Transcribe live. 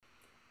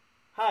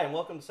Hi, and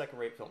welcome to Second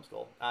Rate Film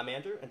School. I'm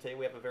Andrew, and today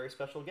we have a very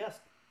special guest,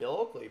 Bill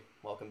Oakley.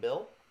 Welcome,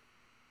 Bill.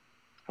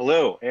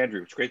 Hello,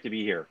 Andrew. It's great to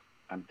be here.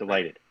 I'm Great,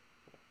 delighted.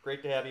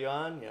 great to have you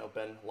on.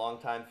 Been a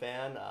longtime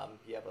fan.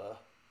 You have a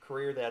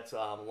career that's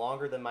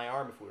longer than my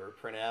arm, if we were to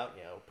print out.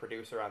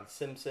 Producer on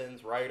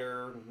Simpsons,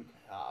 writer,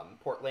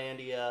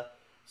 Portlandia,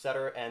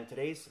 etc. And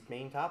today's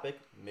main topic,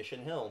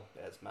 Mission Hill,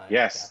 as my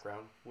Yes.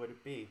 background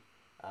would be.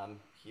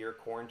 Here,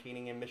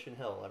 quarantining in Mission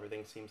Hill,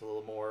 everything seems a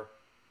little more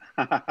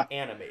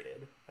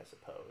animated, I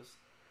suppose.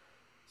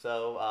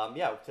 So,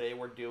 today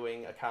we're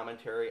doing a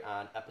commentary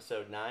on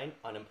Episode 9,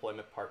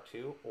 Unemployment Part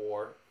 2,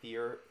 or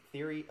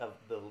Theory of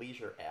the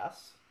Leisure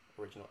Ass.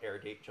 Original air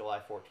date July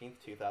 14th,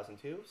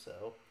 2002.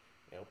 So,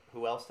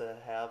 who else to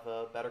have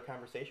a better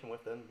conversation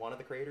with than one of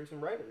the creators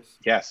and writers?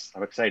 Yes,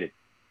 I'm excited.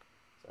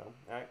 So,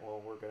 all right,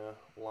 well, we're going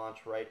to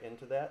launch right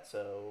into that.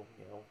 So,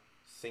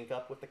 sync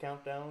up with the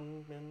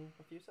countdown in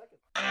a few seconds.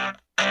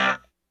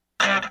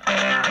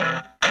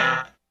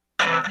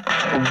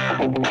 All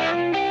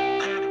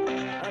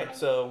right,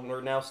 so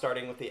we're now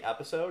starting with the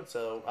episode.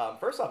 So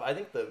first off, I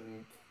think the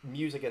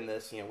music in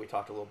this, we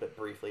talked a little bit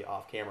briefly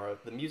off camera.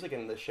 The music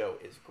in this show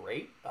is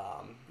great.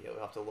 You'll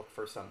have to look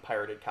for some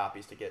pirated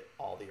copies to get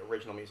all the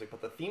original music,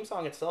 but the theme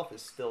song itself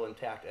is still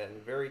intact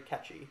and very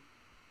catchy.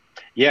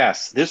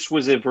 Yes, this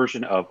was a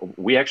version of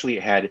we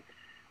had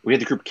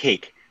the group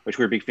Cake, which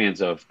we were big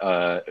fans of,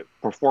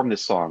 perform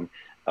this song,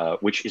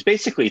 which is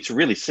basically it's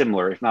really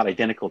similar, if not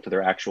identical, to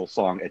their actual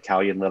song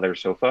 "Italian Leather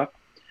Sofa."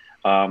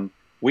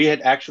 We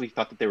had actually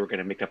thought that they were going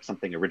to make up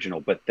something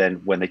original, but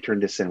then when they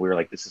turned this in, we were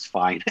like, "This is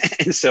fine,"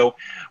 and so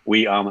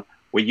we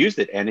used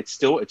it, and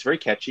it's very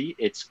catchy.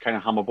 It's kind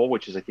of hummable,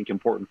 which is I think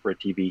important for a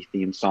TV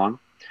theme song,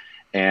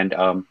 and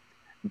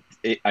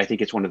I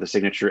think it's one of the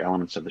signature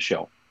elements of the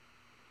show.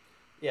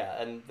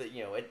 Yeah, and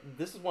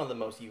this is one of the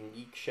most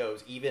unique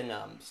shows, even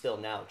still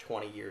now,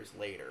 20 years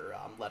later,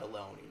 let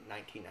alone in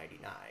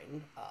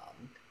 1999.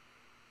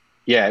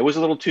 Yeah, it was a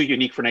little too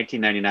unique for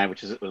 1999,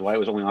 which is why it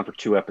was only on for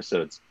two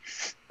episodes,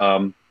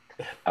 um,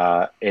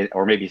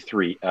 or maybe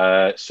three.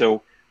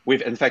 So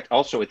we've, in fact,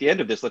 also at the end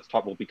of this,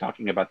 We'll be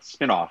talking about the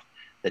spinoff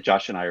that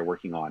Josh and I are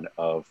working on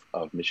of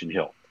Mission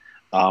Hill.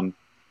 Um,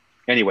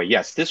 anyway,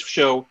 yes, this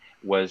show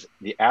was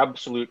the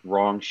absolute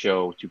wrong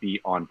show to be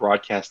on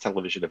broadcast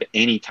television of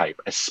any type,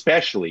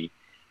 especially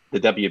the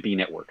WB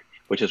network,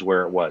 which is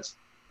where it was.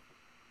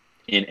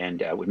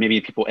 And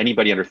maybe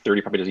anybody under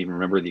 30 probably doesn't even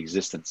remember the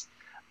existence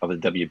of the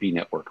WB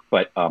network.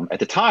 But at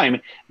the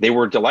time, they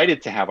were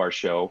delighted to have our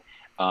show.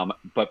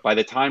 But by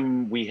the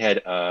time we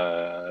had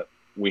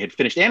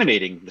finished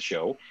animating the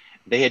show,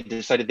 they had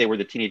decided they were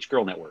the Teenage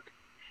Girl Network,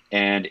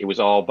 and it was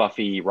all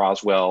Buffy,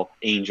 Roswell,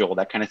 Angel,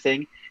 that kind of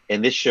thing.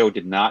 And this show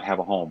did not have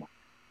a home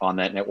on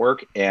that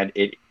network, and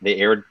they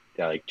aired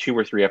like two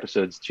or three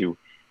episodes to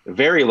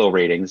very low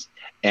ratings,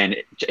 and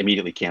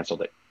immediately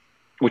canceled it.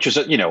 Which is,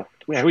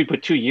 we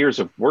put 2 years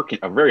of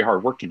very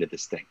hard work into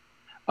this thing.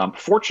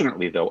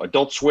 Fortunately, though,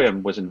 Adult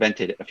Swim was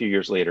invented a few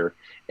years later,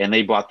 and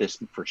they bought this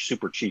for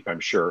super cheap,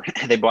 I'm sure.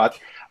 They bought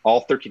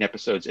all 13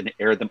 episodes and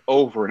aired them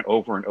over and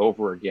over and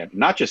over again.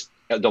 Not just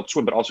Adult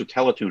Swim, but also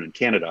Teletoon in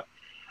Canada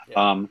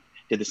Yeah.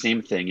 did the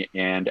same thing,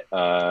 and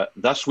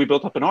thus we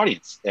built up an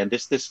audience. And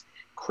this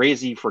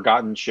crazy,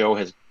 forgotten show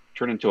has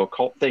turned into a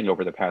cult thing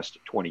over the past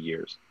 20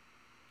 years.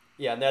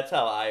 Yeah, and that's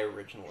how I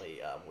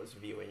originally was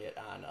viewing it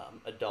on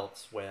Adult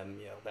Swim.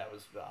 That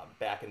was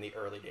back in the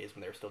early days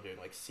when they were still doing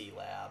like C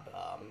Lab,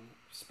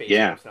 Space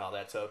Yeah. Ghost, and all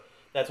that. So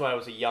that's when I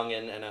was a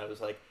youngin, and I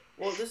was like,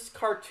 "Well, this is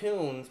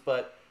cartoons,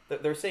 but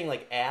they're saying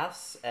like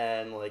ass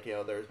and like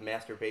there's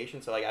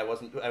masturbation." So like I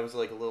was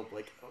like a little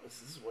like, "Oh,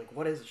 this is like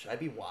what is it? Should I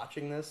be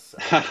watching this?"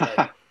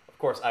 But of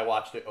course, I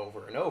watched it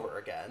over and over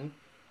again.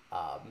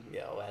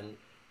 And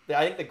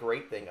I think the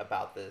great thing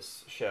about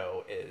this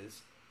show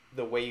is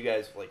the way you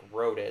guys like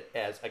wrote it.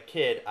 As a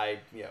kid, I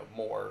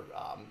more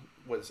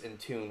was in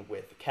tune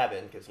with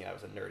Kevin because I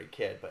was a nerdy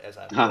kid. But as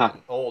I've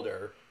gotten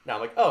older, now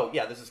I'm like, oh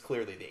yeah, this is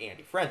clearly the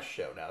Andy French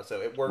show now.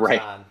 So it works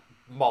Right. on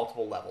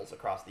multiple levels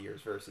across the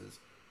years versus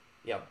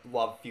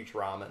love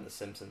Futurama and The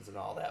Simpsons and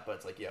all that. But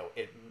it's like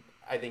it.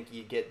 I think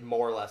you get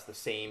more or less the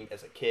same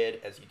as a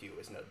kid as you do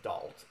as an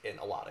adult in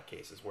a lot of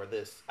cases. Where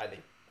this, I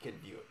think, can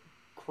view it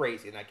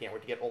crazy, and I can't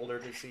wait to get older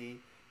to see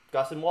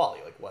Gus and Wally,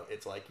 like what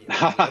it's like, being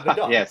an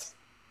adult. Yes.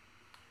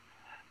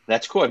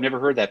 That's cool. I've never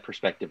heard that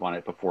perspective on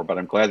it before, but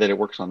I'm glad that it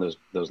works on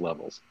those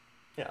levels.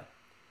 Yeah,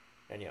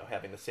 and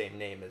having the same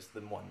name as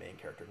the one main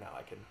character now,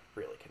 I can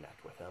really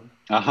connect with him.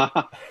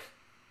 Uh-huh.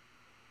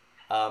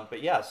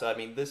 But yeah, so I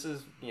mean, this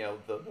is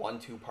the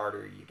 1-2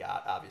 parter you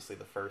got. Obviously,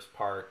 the first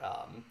part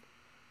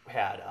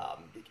had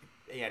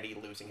Andy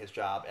losing his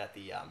job at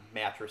the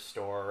mattress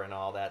store and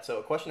all that. So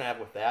a question I have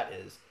with that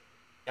is,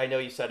 I know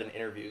you said in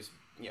interviews,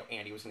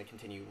 Andy was going to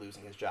continue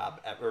losing his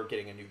job or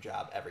getting a new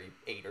job every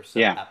 8 or so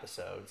Yeah.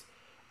 episodes.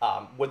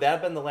 Would that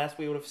have been the last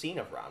we would have seen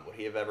of Ron? Would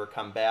he have ever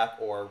come back,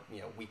 or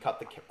we cut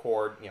the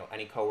cord?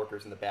 Any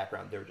coworkers in the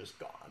background, they're just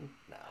gone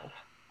now.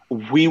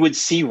 We would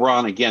see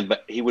Ron again,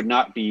 but he would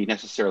not be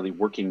necessarily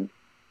working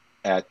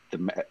at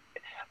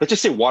let's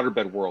just say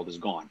Waterbed World is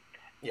gone.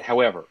 Yeah.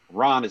 However,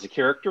 Ron as a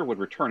character would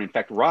return. In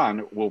fact,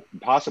 Ron will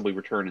possibly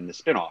return in the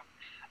spinoff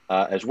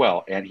as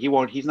well, and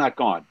he's not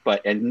gone.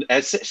 But and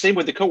as same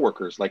with the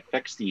coworkers like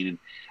Fechstein and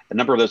a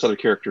number of those other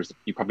characters that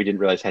you probably didn't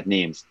realize had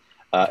names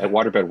at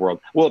Waterbed World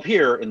will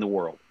appear in the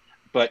world.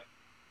 But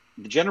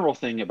the general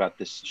thing about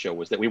this show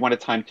was that we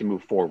wanted time to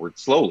move forward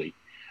slowly.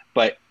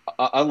 But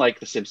unlike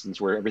The Simpsons,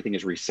 where everything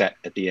is reset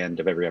at the end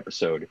of every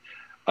episode,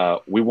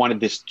 we wanted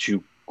this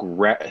to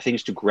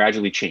things to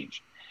gradually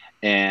change.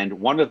 And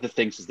one of the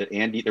things is that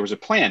there was a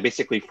plan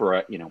basically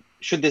for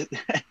should this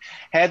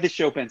had the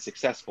show been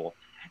successful,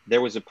 there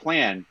was a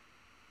plan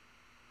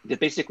that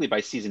basically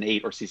by season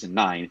 8 or season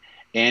 9,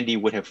 Andy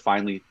would have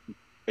finally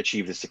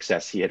achieved the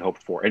success he had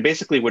hoped for, and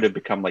basically would have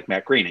become like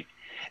Matt Groening,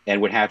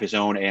 and would have his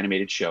own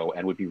animated show,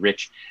 and would be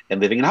rich and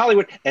living in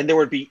Hollywood. And there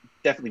would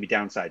definitely be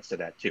downsides to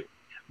that too,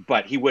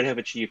 but he would have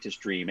achieved his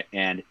dream,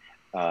 and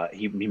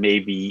he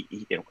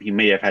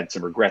may have had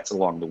some regrets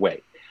along the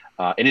way.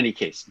 In any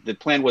case, the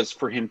plan was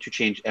for him to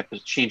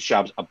change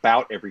jobs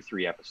about every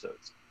 3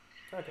 episodes.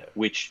 Okay.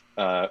 Which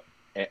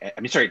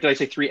sorry, did I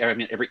say 3? I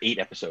mean every 8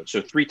 episodes.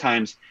 So 3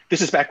 times.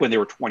 This is back when there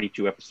were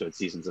 22 episode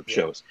seasons of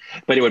shows,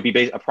 but it would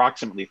be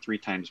approximately 3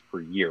 times per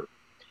year.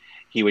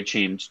 He would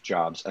change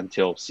jobs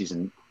until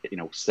season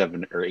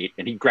 7 or 8,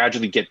 and he'd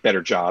gradually get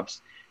better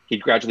jobs.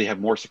 He'd gradually have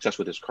more success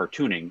with his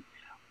cartooning,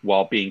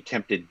 while being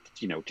tempted,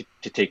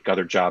 to take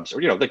other jobs,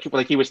 or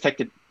like he was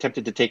tempted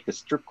to take the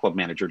strip club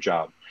manager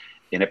job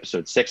in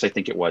episode 6, I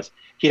think it was.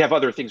 He'd have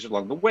other things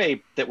along the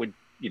way that would,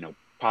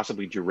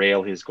 possibly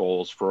derail his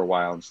goals for a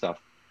while and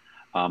stuff.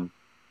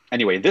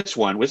 Anyway, this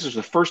was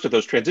the first of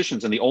those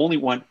transitions, and the only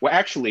one. Well,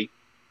 actually,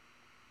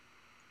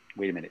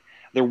 wait a minute.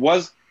 There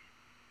was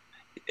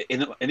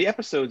in the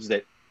episodes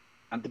that.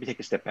 Let me take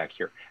a step back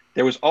here.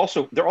 There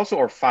also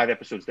are 5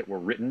 episodes that were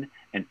written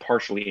and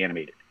partially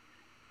animated.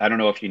 I don't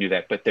know if you knew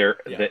that, but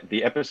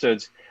the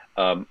episodes.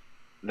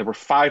 There were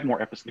 5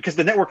 more episodes because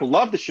the network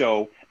loved the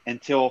show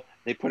until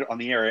they put it on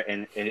the air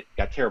and it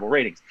got terrible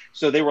ratings.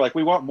 So they were like,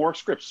 we want more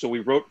scripts. So we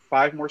wrote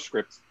 5 more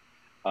scripts.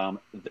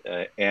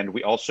 And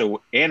we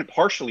also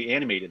partially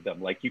animated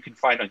them. Like you can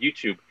find on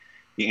YouTube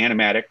the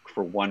animatic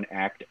for 1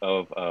 act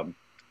of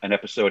an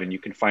episode, and you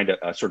can find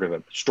a sort of a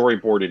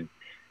storyboarded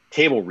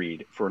table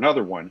read for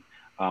another one.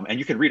 And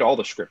you can read all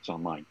the scripts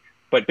online.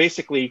 But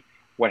basically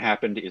what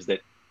happened is that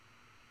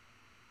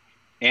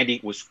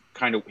Andy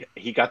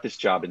he got this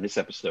job in this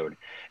episode,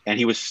 and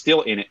he was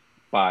still in it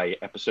by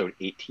episode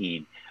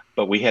 18.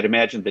 But we had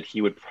imagined that he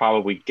would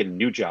probably get a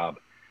new job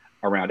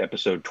around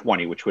episode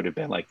 20, which would have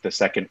been like the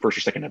first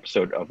or second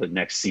episode of the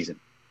next season,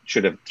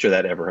 should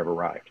that ever have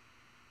arrived.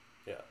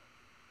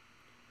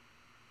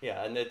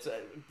 Yeah, and it's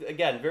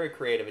again very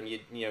creative, and you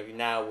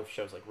now with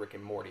shows like Rick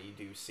and Morty, you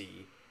do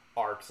see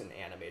arcs in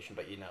animation,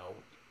 but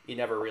you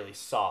never really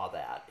saw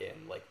that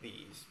in like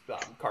these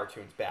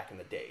cartoons back in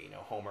the day.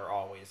 Homer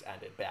always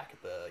ended back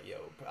at the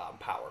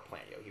power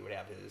plant. He would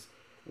have his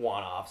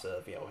one-offs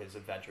of his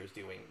adventures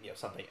doing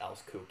something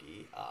else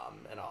kooky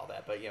and all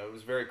that. But it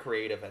was very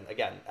creative and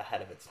again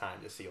ahead of its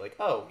time to see like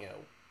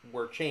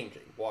we're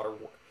changing.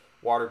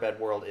 Waterbed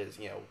World is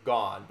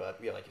gone, but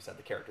like you said,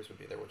 the characters would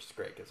be there, which is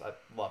great because I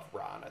love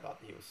Ron. I thought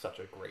he was such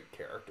a great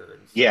character.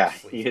 And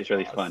he is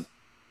really fun.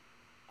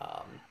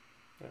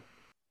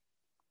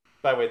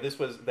 By the way, this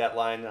was that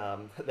line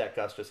that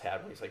Gus just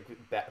had when he's like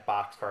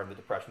boxcar in the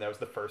Depression. That was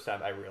the first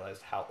time I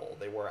realized how old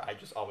they were. I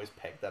just always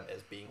pegged them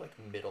as being like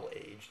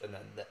middle-aged, and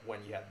then when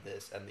you have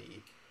this and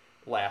the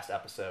last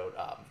episode,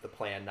 the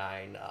Plan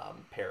 9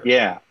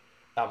 parody,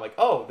 I'm like,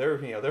 oh,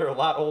 they're a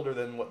lot older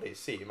than what they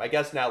seem. I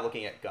guess now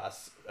looking at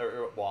Gus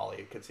or Wally,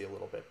 you could see a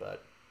little bit,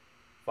 but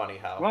funny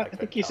how. Well, I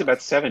think he's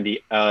about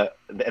 70, and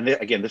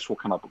again, this will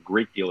come up a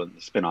great deal in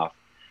the spinoff,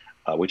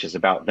 which is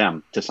about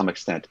them to some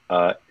extent.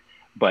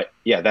 But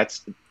yeah,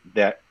 that's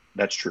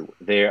true.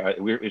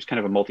 It's kind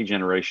of a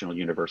multi-generational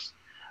universe,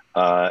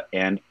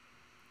 and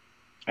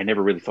I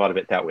never really thought of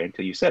it that way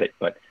until you said it.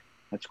 But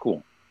that's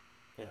cool.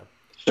 Yeah.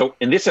 So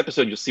in this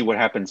episode, you'll see what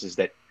happens is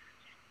that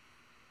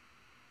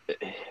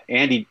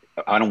Andy.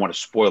 I don't want to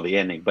spoil the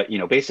ending, but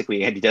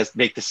basically, Andy does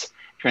make this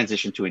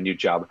transition to a new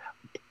job,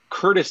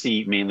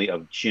 courtesy mainly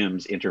of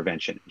Jim's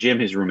intervention. Jim,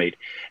 his roommate,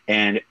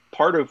 and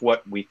part of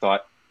what we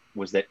thought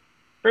was that.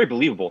 Very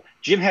believable.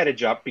 Jim had a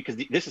job because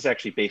this is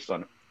actually based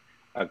on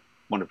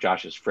one of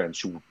Josh's friends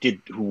who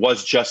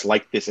was just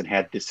like this and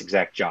had this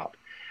exact job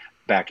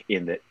back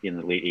in the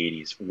late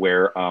 80s,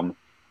 where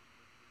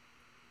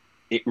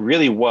it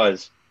really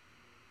was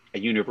a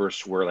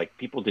universe where like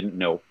people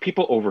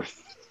over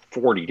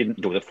 40 didn't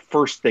know the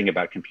first thing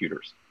about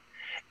computers,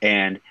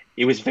 and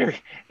it was very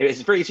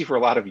easy for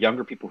a lot of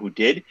younger people who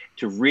did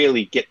to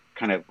really get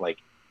kind of like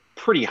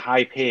pretty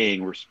high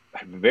paying,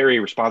 very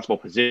responsible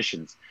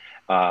positions.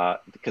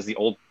 Because the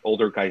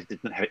older guys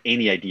didn't have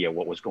any idea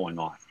what was going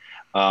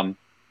on.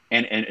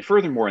 And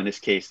furthermore, in this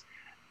case,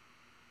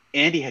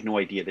 Andy had no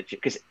idea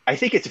because I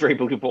think it's very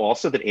believable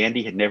also that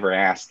Andy had never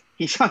asked.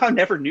 He somehow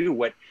never knew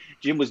what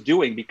Jim was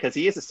doing because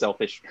he is a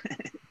selfish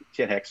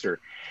Gen Xer.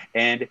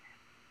 And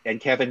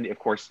Kevin, of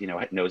course,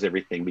 knows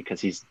everything because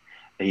he's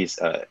he's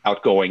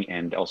outgoing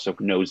and also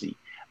nosy.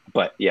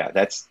 But yeah,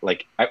 that's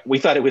like we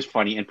thought it was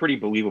funny and pretty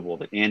believable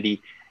that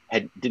Andy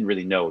didn't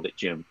really know that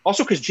Jim.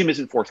 Also, because Jim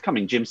isn't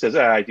forthcoming. Jim says,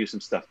 "I do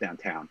some stuff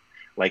downtown."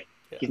 Like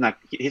Yeah.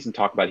 he doesn't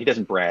talk about it. He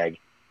doesn't brag.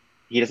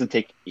 He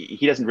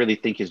doesn't really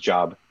think his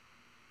job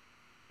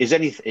is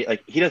anything.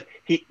 Like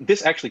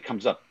this actually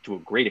comes up to a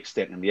great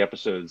extent in the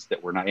episodes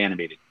that were not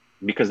animated,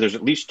 because there's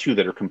at least two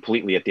that are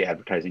completely at the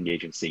advertising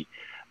agency,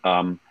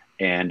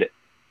 and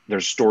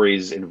there's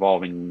stories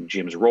involving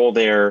Jim's role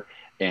there,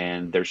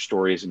 and there's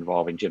stories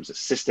involving Jim's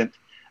assistant,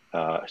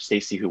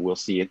 Stacy, who we'll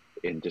see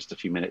in just a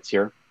few minutes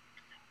here.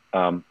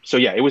 So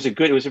yeah, it was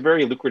a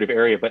very lucrative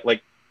area. But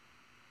like,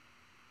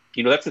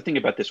 that's the thing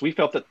about this. We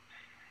felt that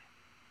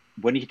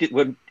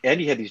when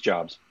Andy had these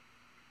jobs,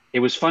 it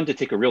was fun to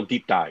take a real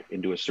deep dive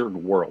into a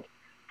certain world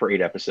for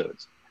 8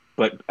 episodes.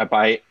 But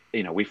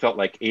we felt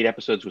like 8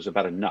 episodes was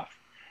about enough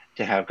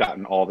to have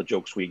gotten all the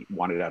jokes we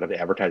wanted out of the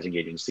advertising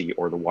agency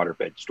or the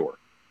waterbed store.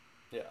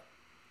 Yeah.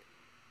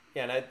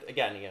 Yeah, and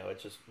again,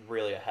 it's just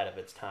really ahead of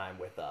its time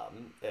with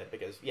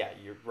because yeah,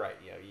 you're right.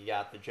 You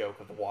got the joke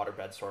of the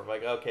waterbed sort of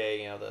like,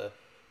 okay, the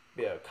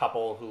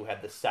couple who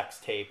had the sex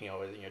tape,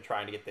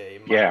 trying to get the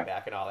money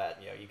back and all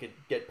that. You could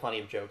get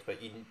plenty of jokes, but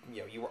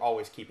you were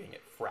always keeping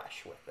it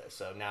fresh with this.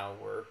 So now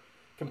we're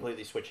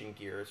completely switching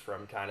gears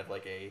from kind of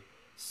like a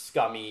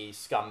scummy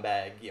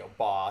scumbag,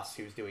 boss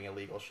who's doing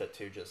illegal shit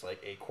to just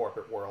like a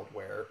corporate world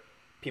where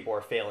people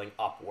are failing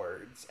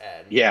upwards,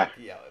 and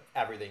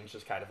everything's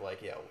just kind of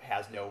like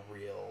has no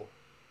real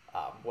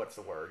what's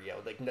the word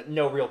like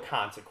no real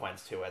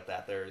consequence to it,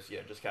 that there's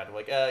just kind of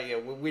like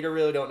we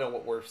really don't know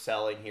what we're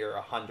selling here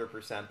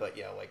 100%, but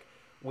like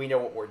we know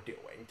what we're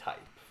doing type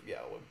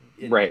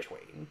in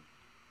between.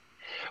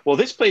 Well,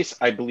 this place,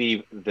 I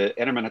believe the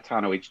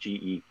Enamanatano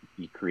HGE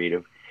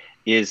creative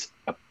is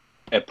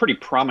a pretty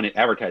prominent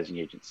advertising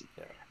agency.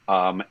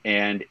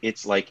 And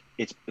it's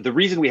the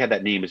reason we had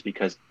that name is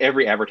because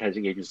every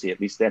advertising agency, at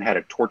least then, had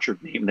a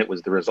tortured name that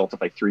was the result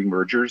of like 3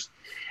 mergers,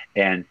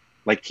 and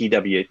like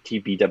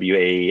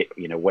TBWA,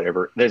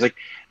 whatever. There's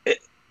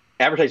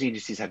advertising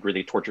agencies had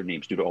really tortured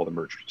names due to all the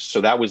mergers.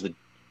 So that was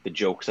the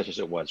joke, such as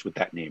it was, with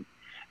that name.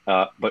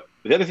 But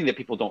the other thing that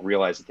people don't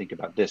realize and think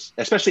about this,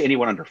 especially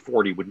anyone under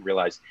 40 wouldn't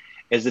realize,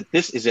 is that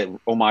this is an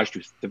homage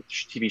to the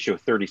TV show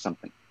 30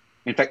 something.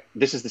 In fact,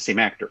 this is the same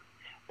actor.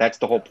 That's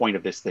the whole point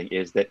of this thing,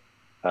 is that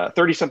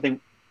 30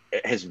 something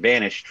has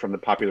vanished from the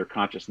popular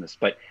consciousness,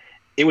 but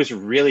it was a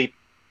really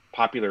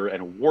popular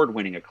and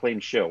award-winning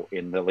acclaimed show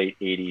in the late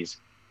 80s,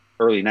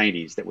 early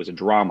 90s that was a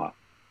drama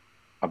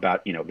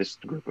about this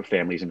group of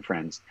families and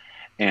friends.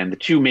 And the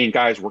two main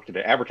guys worked at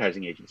an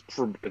advertising agency.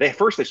 They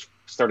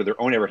started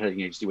their own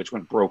advertising agency, which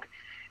went broke,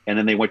 and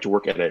then they went to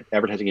work at an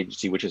advertising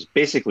agency, which is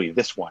basically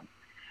this one,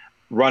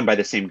 run by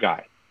the same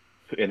guy.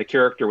 And the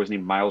character was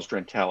named Miles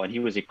Drentel, and he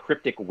was a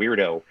cryptic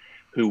weirdo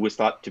who was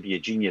thought to be a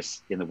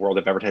genius in the world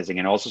of advertising,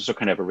 and also so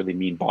kind of a really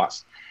mean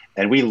boss.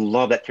 And we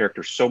love that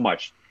character so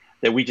much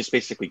that we just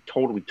basically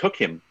totally took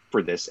him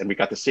for this, and we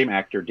got the same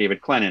actor,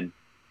 David Clennon,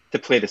 to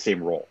play the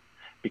same role,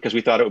 because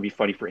we thought it would be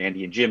funny for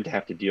Andy and Jim to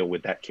have to deal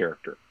with that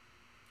character.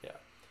 Yeah.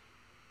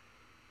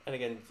 And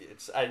again,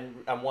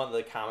 I'm one of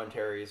the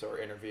commentaries or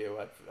interview.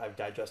 I've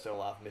digested a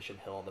lot of Mission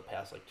Hill in the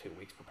past 2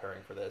 weeks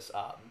preparing for this.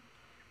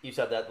 You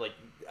said that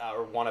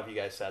or one of you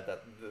guys said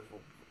that the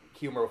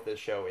humor with this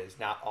show is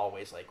not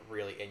always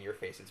really in your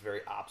face. It's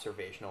very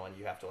observational, and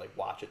you have to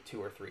watch it 2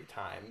 or 3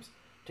 times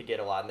to get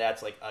a lot. And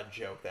that's a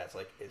joke that's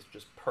is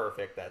just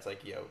perfect. That's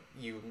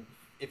you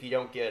if you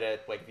don't get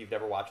it, if you've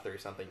never watched 30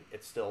 something,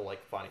 it's still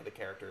funny. The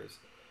character's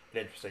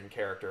an interesting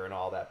character and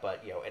all that,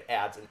 but it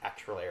adds an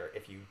extra layer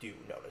if you do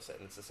notice it.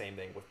 And it's the same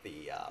thing with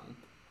the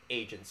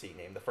agency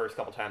name. The first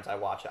couple times I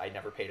watched it, I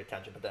never paid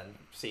attention, but then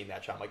seeing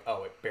that show, I'm like,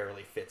 oh, it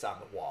barely fits on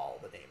the wall.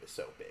 The name is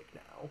so big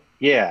now.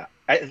 Yeah,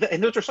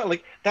 and those are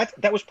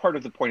that was part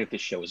of the point of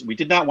this show, is we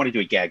did not want to do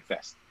a gag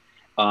fest.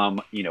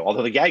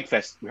 Although the gag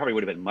fest, we probably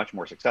would have been much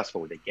more successful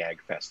with a gag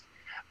fest,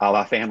 a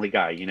la Family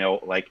Guy.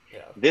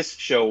 This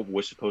show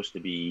was supposed to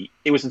be.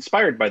 It was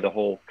inspired by the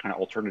whole kind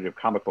of alternative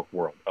comic book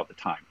world of the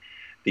time,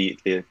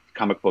 the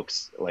comic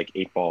books like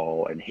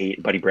 8-Ball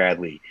and Buddy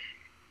Bradley,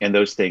 and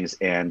those things,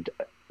 and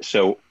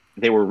so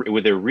they were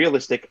with their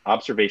realistic,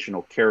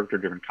 observational,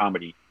 character-driven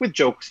comedy with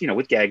jokes,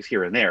 with gags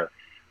here and there,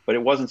 but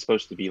it wasn't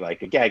supposed to be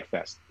like a gag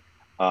fest.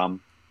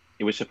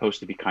 It was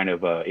supposed to be kind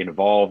of an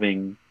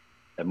involving,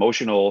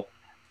 emotional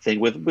thing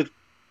with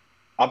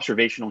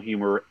observational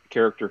humor,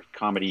 character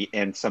comedy,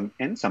 and some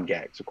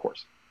gags, of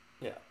course.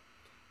 Yeah,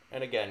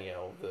 and again,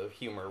 the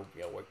humor,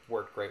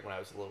 worked great when I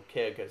was a little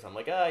kid, because I'm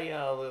like,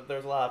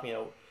 there's a lot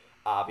of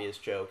obvious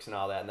jokes and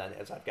all that, and then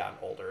as I've gotten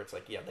older, it's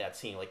that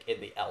scene in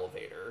the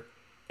elevator.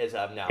 As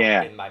I'm now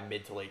in my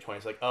mid to late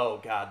 20s, oh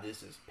god,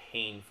 this is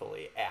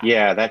painfully accurate.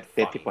 Yeah, that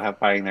people have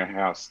buying their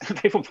house,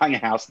 people buying a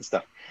house and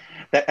stuff.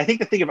 That I think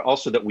the thing of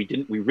also that we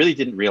really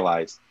didn't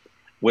realize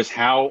was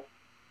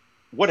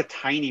what a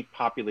tiny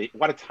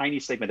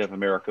segment of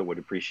America would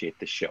appreciate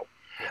this show.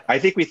 Yeah. I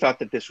think we thought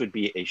that this would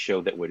be a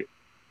show that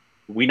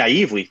we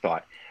naively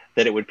thought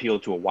that it would appeal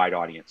to a wide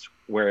audience,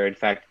 where in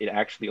fact it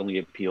actually only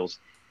appeals.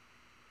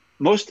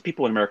 Most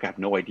people in America have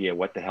no idea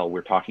what the hell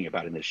we're talking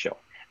about in this show.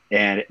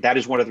 And that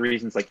is one of the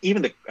reasons, like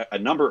even a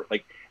number,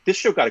 like this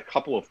show got a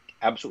couple of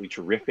absolutely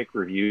terrific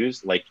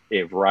reviews. Like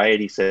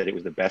Variety said it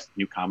was the best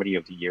new comedy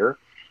of the year.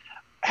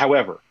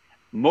 However,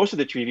 most of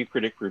the TV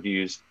critic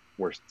reviews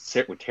were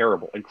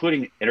terrible,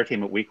 including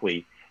Entertainment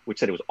Weekly, which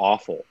said it was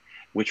awful,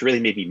 which really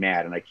made me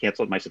mad. And I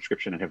canceled my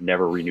subscription and have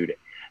never renewed it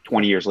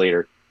 20 years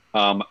later.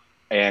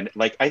 And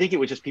like, I think it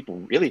was just people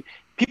really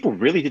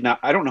did not,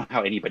 I don't know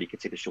how anybody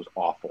could say the show's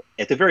awful.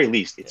 At the very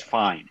least, it's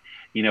fine,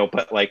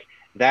 but like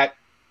that,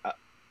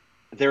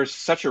 there's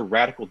such a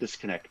radical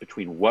disconnect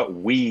between what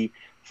we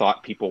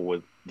thought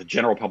the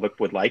general public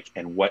would like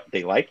and what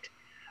they liked.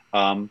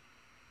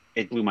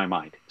 It blew my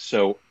mind.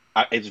 So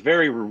it's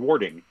very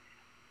rewarding.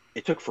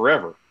 It took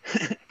forever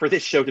for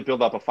this show to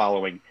build up a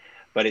following,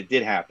 but it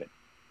did happen.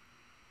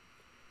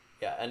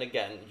 Yeah, and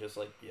again, just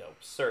like,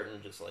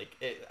 certain, just like,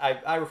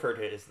 I refer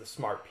to it as the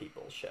smart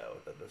people show.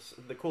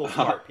 The cool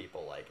smart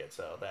people like it,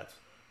 so that's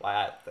why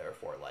I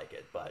therefore like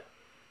it. But,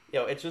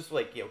 it's just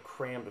like,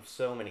 crammed with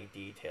so many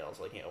details.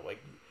 Like,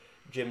 like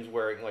Jim's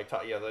wearing, like,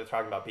 they're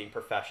talking about being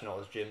professional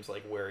as Jim's,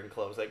 like, wearing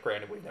clothes that,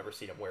 granted, we've never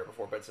seen him wear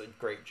before, but it's a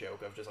great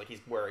joke of just, like,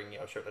 he's wearing,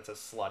 a shirt that's a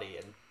slutty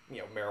and,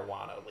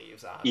 marijuana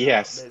leaves on.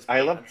 Yes,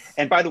 I love,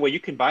 and by the way, you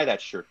can buy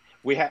that shirt.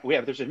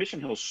 There's a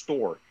Mission Hill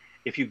store.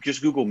 If you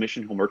just Google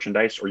Mission Hill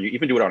merchandise, or you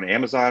even do it on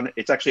Amazon,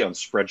 it's actually on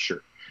Spreadshirt.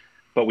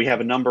 But we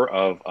have a number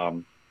of,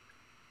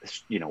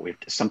 we have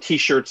some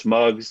T-shirts,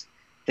 mugs,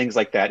 things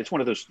like that. It's one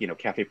of those,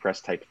 Cafe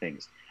Press type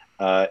things.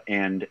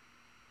 And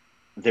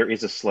there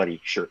is a slutty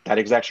shirt. That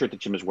exact shirt that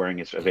Jim is wearing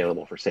is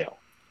available for sale.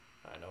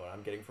 I know what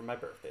I'm getting for my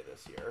birthday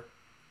this year.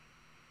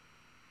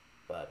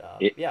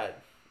 But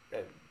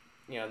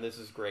this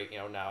is great.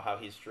 Now how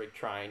he's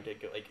trying to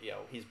get,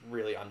 he's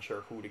really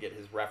unsure who to get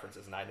his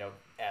references, and I know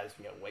as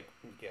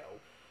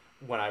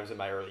when I was in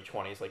my early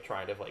 20s, like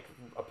trying to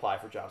apply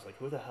for jobs, like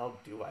who the hell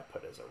do I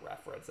put as a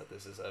reference? That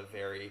this is a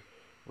very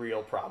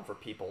real problem for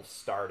people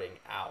starting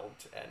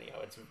out, and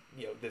it's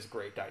this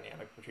great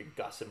dynamic between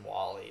Gus and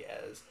Wally,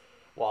 as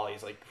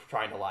Wally's like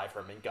trying to lie for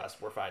him, and Gus,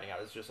 we're finding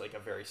out, is just like a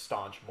very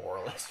staunch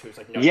moralist who's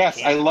like, no.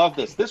 Yes, I love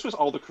this. This was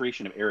all the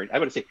creation of Aaron. I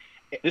would say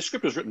this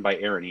script was written by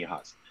Aaron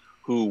Ehasz,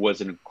 who was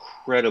an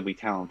incredibly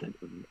talented,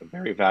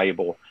 very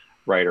valuable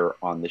writer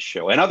on this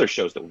show and other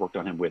shows that we worked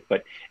on him with.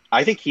 But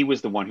I think he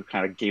was the one who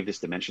kind of gave this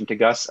dimension to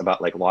Gus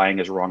about like lying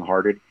is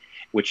wrong-hearted,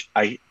 which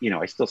I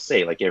still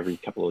say like every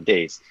couple of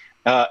days.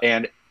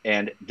 And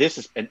this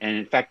is, and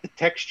in fact, the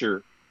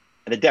texture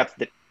and the depth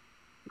that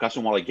Gus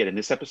and Wally get in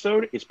this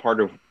episode is part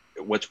of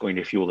what's going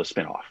to fuel the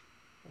spinoff.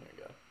 There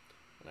you go.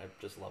 And I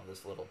just love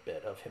this little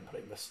bit of him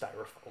putting the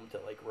styrofoam to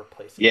like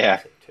replace the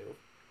music too.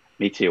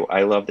 Me too.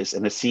 I love this.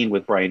 And the scene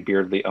with Brian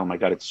Beardsley, oh my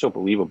God, it's so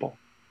believable.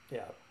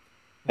 Yeah.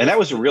 And that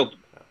was a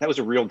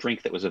real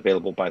drink that was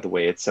available, by the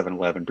way, at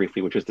 7-Eleven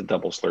briefly, which was the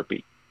double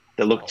Slurpee.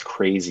 That looked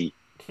crazy.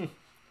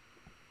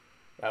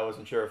 I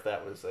wasn't sure if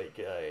that was like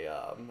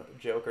a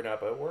joke or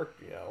not, but it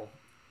worked,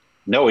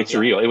 No, it's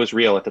real. It was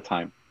real at the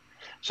time.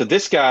 So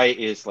this guy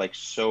is like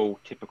so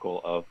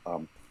typical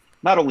of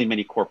not only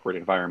many corporate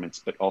environments,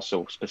 but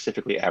also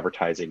specifically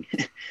advertising.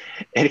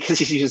 And because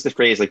he uses the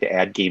phrase like the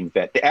ad game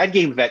vet. The ad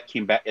game vet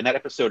came back in that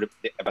episode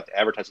about the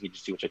advertising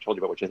agency, which I told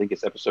you about, which I think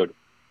is episode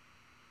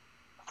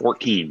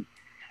 14.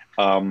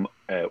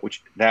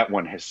 Which that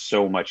one has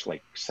so much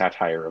like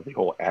satire of the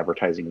whole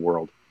advertising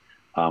world.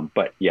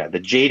 But yeah, the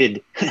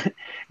jaded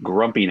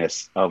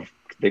grumpiness of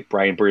the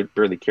Brian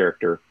Beardsley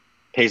character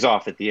pays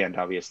off at the end,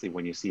 obviously,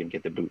 when you see him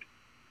get the boot.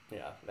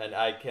 Yeah, and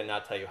I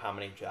cannot tell you how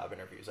many job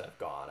interviews I've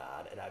gone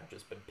on, and I've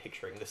just been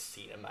picturing the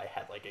scene in my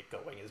head, like it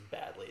going as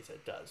badly as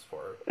it does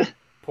for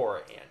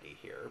poor Andy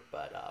here.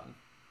 But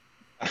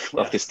I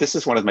love this. This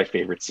is one of my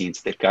favorite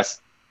scenes that Gus,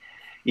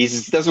 he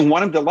doesn't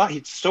want him to lie.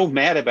 He's so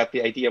mad about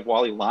the idea of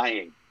Wally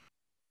lying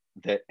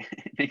that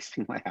it makes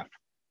me laugh.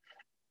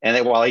 And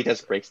then Wally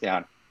just breaks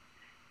down.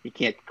 He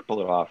can't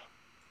pull it off.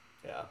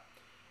 Yeah,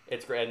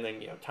 it's great. And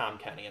then Tom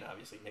Kenny and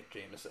obviously Nick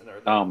Jameson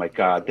are. Oh my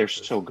God, they're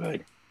so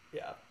good.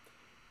 Yeah.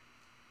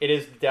 It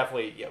is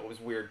definitely, it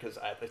was weird because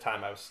at the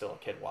time I was still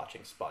a kid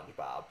watching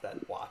SpongeBob, then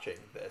watching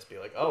this, be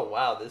like, oh,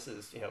 wow, this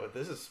is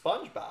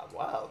SpongeBob.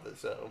 Wow.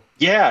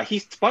 Yeah,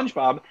 he's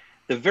SpongeBob.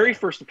 The very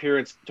first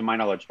appearance, to my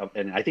knowledge,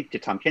 and I think to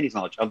Tom Kenny's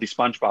knowledge, of the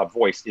SpongeBob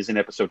voice is in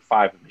episode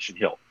 5 of Mission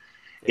Hill.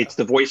 Yeah. It's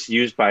the voice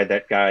used by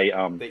that guy.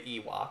 The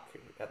Ewok.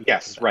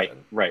 Yes, right.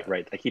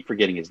 I keep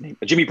forgetting his name.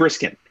 Jimmy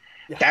Briskin.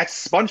 Yeah.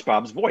 That's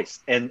SpongeBob's voice.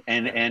 And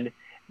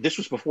this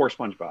was before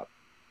SpongeBob.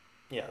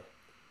 Yeah.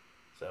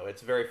 So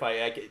it's very funny.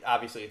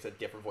 Obviously, it's a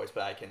different voice,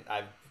 but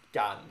I've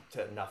gotten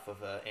to enough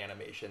of an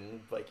animation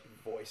like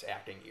voice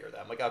acting ear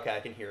that I'm like, okay, I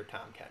can hear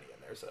Tom Kenny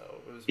in there. So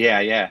it was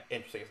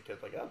interesting as a kid.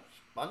 Like, oh,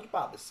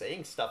 SpongeBob is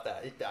saying stuff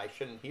that I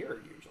shouldn't hear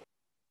usually.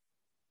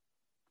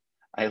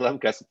 I love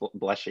Gus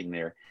blushing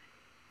there.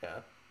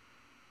 Yeah.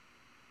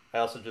 I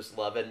also just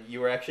love, and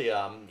you were actually,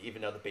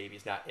 even though the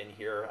baby's not in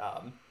here,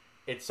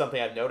 it's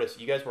something I've noticed.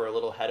 You guys were a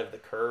little ahead of the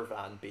curve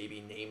on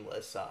Baby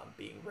Nameless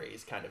being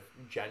raised kind of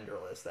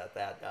genderless.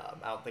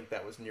 I don't think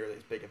that was nearly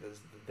as big of a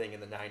thing in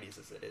the '90s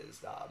as it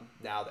is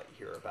now that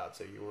you hear about.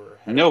 So you were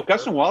ahead of No, the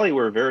Gus curve. and Wally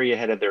were very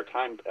ahead of their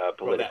time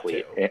Well, that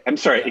politically. too. I'm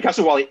sorry, Yeah. Gus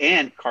and Wally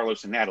and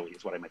Carlos and Natalie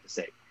is what I meant to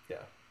say. Yeah.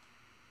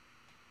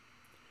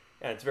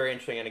 And it's very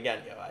interesting. And again,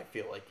 I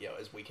feel like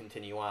as we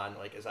continue on,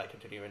 like as I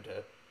continue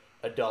into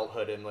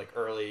adulthood and like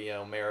early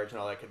marriage and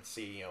all that, I could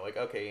see like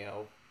okay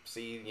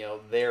see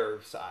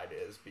their side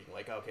is being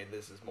like okay,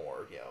 this is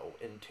more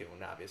in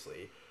tune.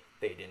 Obviously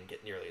they didn't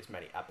get nearly as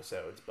many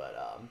episodes, but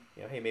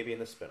hey, maybe in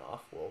the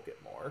spin-off we'll get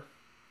more.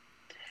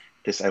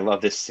 I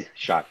love this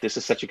shot. This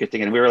is such a good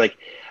thing. And we were like,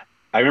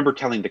 I remember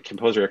telling the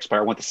composer Expire,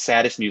 I want the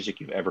saddest music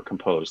you've ever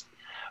composed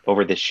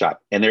over this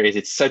shot. And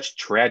it's such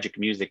tragic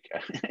music.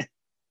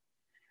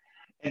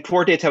 And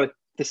poor Dave Talbot,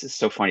 this is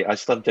so funny. I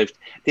just love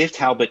Dave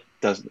Talbot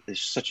is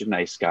such a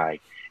nice guy.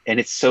 And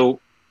it's so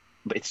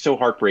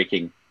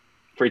heartbreaking.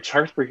 It's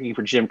heartbreaking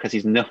for Jim because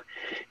he's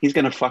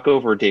going to fuck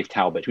over Dave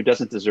Talbot, who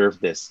doesn't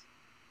deserve this.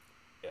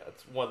 Yeah,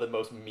 it's one of the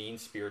most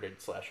mean-spirited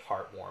 /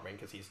 heartwarming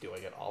because he's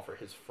doing it all for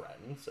his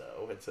friend.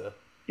 So it's a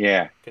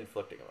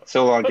conflicting emotion.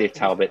 So long, But Dave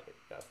Talbot.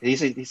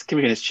 He's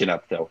keeping his chin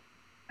up though.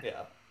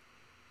 Yeah.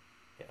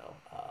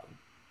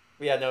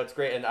 But yeah, no, it's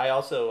great. And I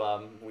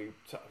also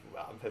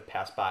have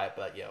passed by it,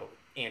 but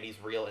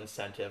Andy's real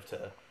incentive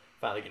to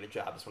finally get a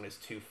job is when his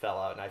tooth fell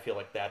out, and I feel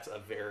like that's a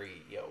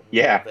very real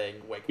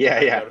thing. Like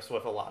I noticed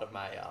with a lot of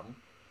my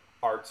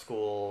art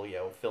school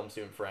film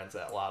student friends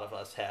that a lot of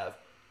us have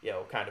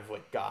kind of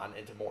like gone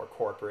into more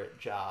corporate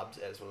jobs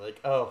as we're like,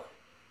 oh,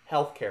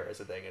 healthcare is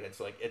a thing, and it's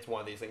like it's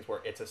one of these things where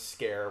it's a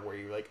scare where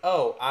you're like,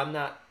 oh, I'm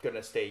not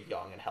gonna stay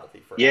young and healthy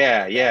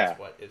forever. That's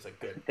what is a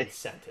good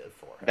incentive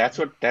for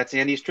him. That's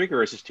Andy's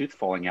trigger, is his tooth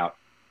falling out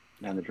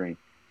down the drain.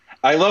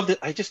 I love that.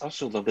 I just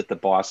also love that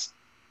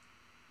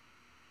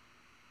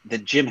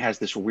that Jim has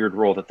this weird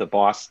role that the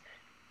boss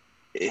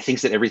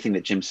thinks that everything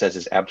that Jim says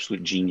is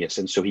absolute genius,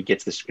 and so he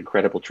gets this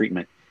incredible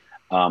treatment,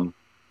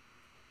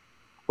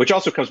 which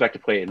also comes back to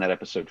play in that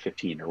episode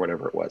 15 or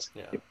whatever it was.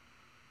 Yeah.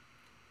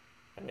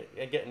 And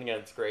again,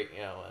 it's great,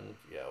 and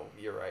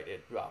you're right.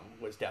 It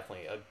was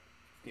definitely a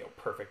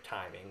perfect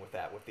timing with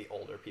the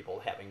older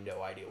people having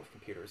no idea with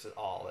computers at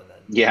all, and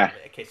then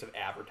a case of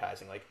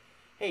advertising, like,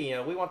 hey,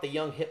 we want the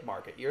young hip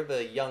market. You're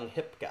the young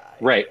hip guy.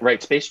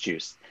 Right. Space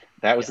Juice.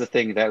 That was the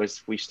thing.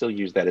 We still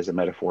use that as a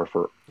metaphor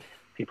for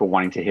people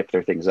wanting to hip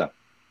their things up.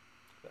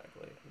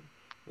 Exactly. And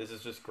this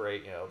is just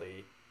great.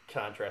 The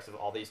contrast of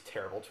all these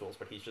terrible tools,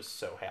 but he's just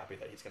so happy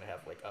that he's going to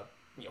have like a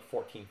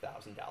 $14,000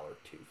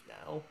 tooth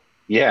now.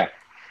 Yeah.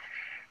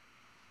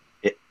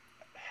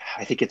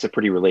 I think it's a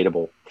pretty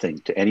relatable thing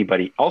to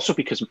anybody. Also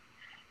because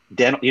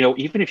dental,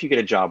 even if you get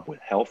a job with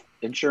health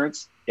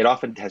insurance, it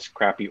often has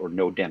crappy or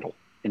no dental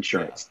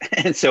insurance.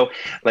 Yeah. And so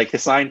like the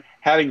sign,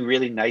 having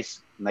really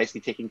nicely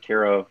taken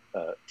care of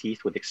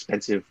teeth with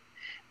expensive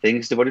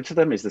things devoted to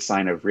them is the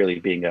sign of really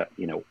being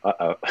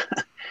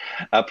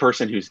a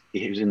person who's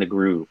in the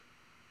groove.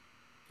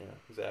 Yeah,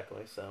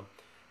 exactly. So,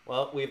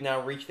 well, we've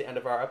now reached the end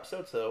of our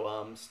episode,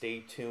 so stay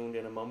tuned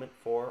in a moment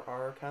for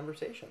our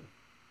conversation.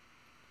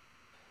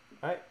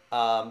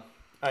 All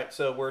right,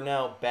 so we're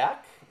now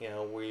back.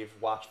 We've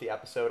watched the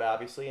episode,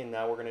 obviously, and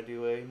now we're going to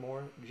do a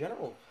more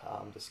general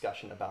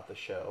discussion about the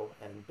show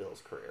and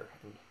Bill's career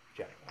in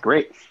general.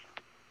 Great.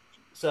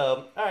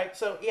 So, all right,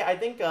 so yeah, I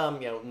think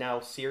now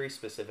series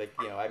specific.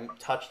 I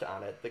touched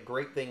on it. The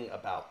great thing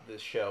about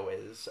this show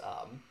is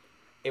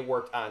it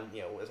worked on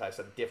as I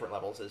said, different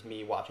levels. As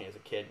me watching as a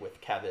kid with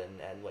Kevin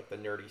and like the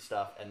nerdy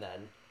stuff, and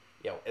then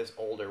as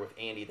older with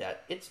Andy,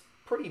 that it's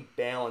pretty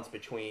balanced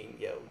between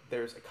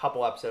there's a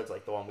couple episodes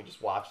like the one we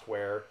just watched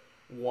where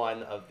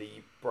one of the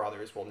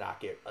brothers will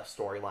not get a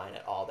storyline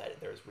at all, that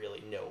there's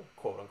really no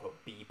quote unquote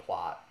B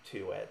plot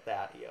to it,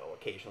 that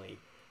occasionally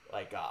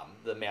like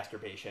the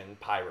masturbation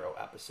pyro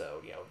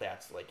episode,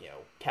 that's like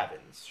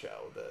Kevin's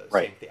show,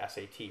 same with the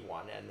SAT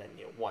one, and then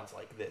ones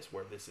like this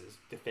where this is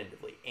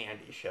definitively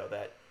Andy's show,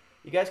 that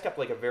you guys kept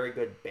like a very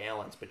good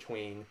balance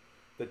between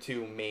the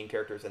two main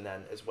characters, and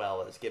then as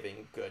well as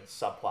giving good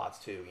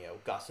subplots to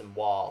Gus and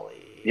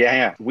Wally.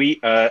 Yeah. We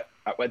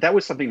that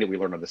was something that we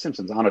learned on The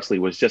Simpsons. Honestly,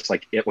 was just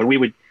like when we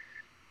would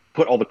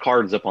put all the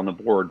cards up on the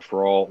board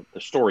for all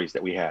the stories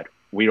that we had.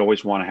 We'd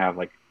always want to have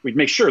we'd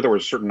make sure there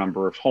was a certain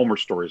number of Homer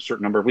stories, a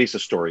certain number of Lisa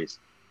stories,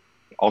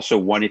 also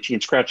one Itchy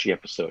and Scratchy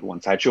episode,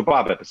 one Sideshow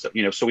Bob episode.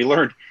 So we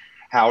learned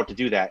how to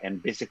do that,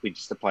 and basically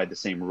just applied the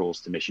same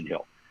rules to Mission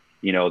Hill.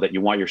 That you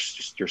want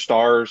your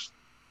star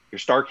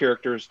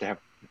characters to have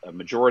a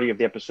majority of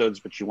the episodes,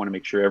 but you want to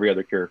make sure every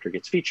other character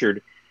gets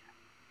featured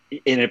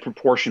in a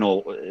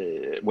proportional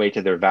way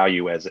to their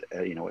value as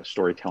a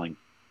storytelling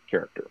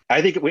character.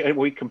 I think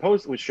we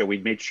composed the show. We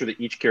made sure that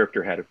each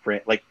character had a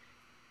friend. Like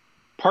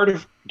part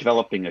of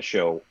developing a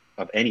show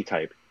of any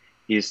type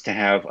is to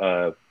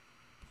have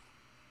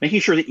making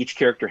sure that each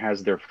character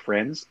has their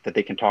friends that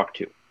they can talk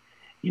to.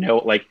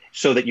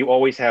 So that you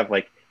always have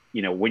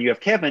when you have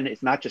Kevin,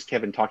 it's not just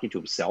Kevin talking to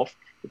himself;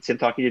 it's him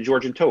talking to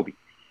George and Toby.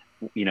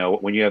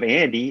 when you have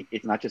Andy,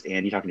 it's not just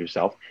Andy talking to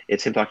himself;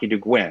 it's him talking to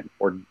Gwen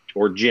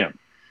or Jim,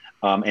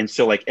 and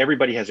so like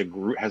everybody has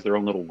their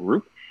oon little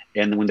group,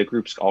 and then when the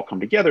groups all come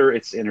together,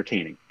 it's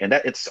entertaining, and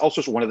that it's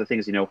also one of the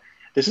things.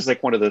 This is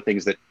like one of the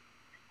things that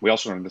we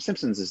also learned in The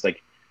Simpsons is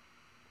like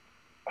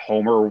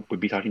Homer would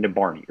be talking to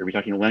Barney, or be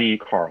talking to Lenny and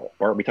Carl,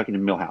 Bart would be talking to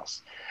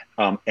Milhouse,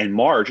 and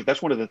Marge.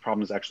 That's one of the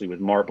problems actually with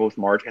both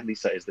Marge and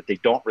Lisa is that they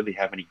don't really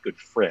have any good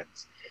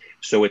friends.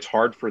 So it's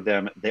hard for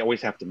them. They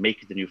always have to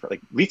make the new friend.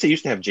 Like Lisa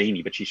used to have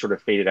Janie, but she sort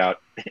of faded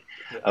out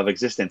of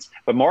existence.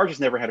 But Marge has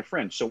never had a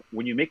friend. So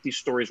when you make these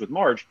stories with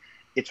Marge,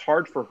 it's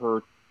hard for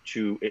her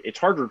it's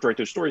harder to write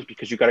those stories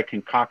because you got to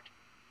concoct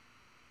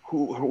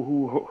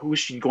who is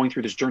she going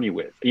through this journey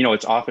with?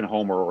 It's often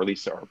Homer or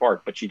Lisa or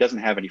Bart, but she doesn't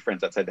have any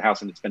friends outside the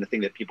house. And it's been a thing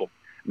that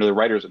the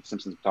writers of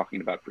Simpsons have been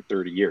talking about for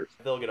 30 years.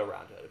 They'll get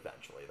around to it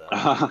eventually,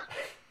 though.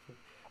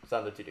 It's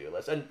on the to-do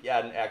list. And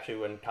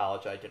actually in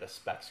college I did a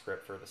spec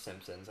script for The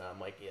Simpsons, and I'm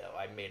like,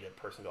 I made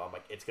a person go, I'm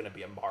like, it's going to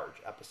be a Marge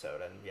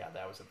episode. And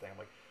that was the thing. I'm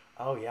like,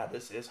 oh yeah,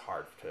 this is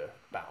hard to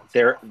bounce.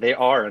 They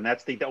are, and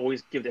they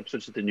always give the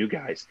episodes to the new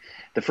guys.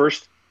 The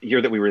first year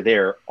that we were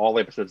there, all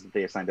the episodes that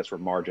they assigned us were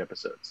Marge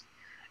episodes.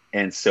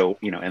 And so,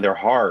 and they're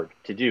hard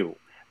to do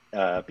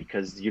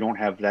because you don't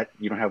have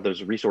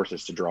those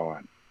resources to draw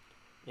on.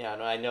 Yeah,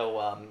 and I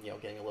know,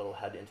 getting a little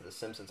head into The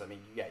Simpsons. I mean,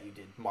 you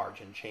did Marge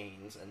and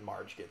Chains, and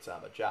Marge Gets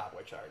a Job,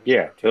 which are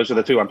those are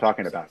the two I'm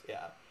talking about.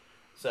 Yeah,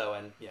 so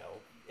and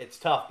it's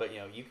tough, but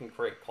you can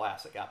create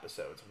classic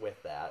episodes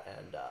with that,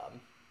 and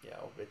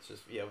it's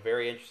just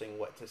very interesting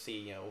to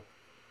see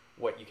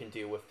what you can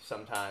do with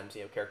sometimes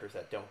characters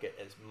that don't get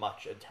as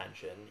much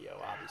attention.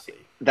 Obviously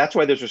that's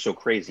why those are so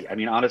crazy. I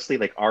mean, honestly,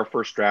 like our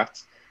first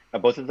drafts,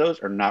 both of those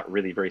are not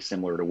really very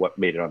similar to what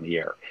made it on the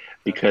air,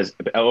 because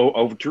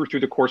through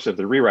the course of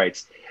the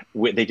rewrites,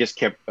 they just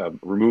kept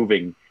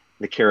removing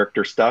the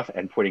character stuff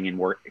and putting in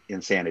more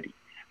insanity,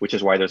 which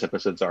is why those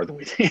episodes are the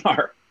way they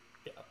are.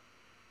 Yeah,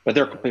 but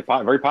they're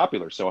very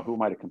popular. So who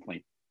am I to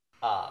complain?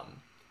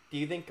 Do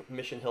you think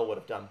Mission Hill would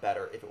have done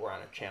better if it were on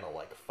a channel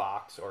like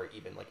Fox or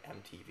even like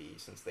MTV,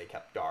 since they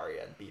kept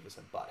Daria and Beavis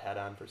and Butthead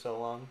on for so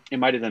long? It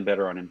might have done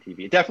better on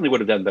MTV. It definitely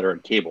would have done better on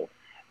cable.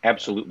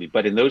 Absolutely.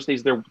 But in those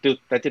days, that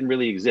didn't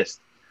really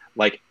exist.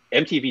 Like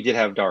MTV did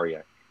have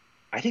Daria.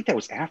 I think that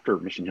was after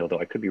Mission Hill, though.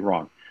 I could be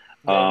wrong.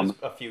 It was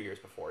a few years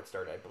before it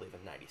started, I believe,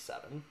 in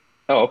 '97.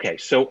 Oh, okay.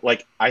 So,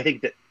 I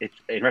think that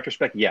in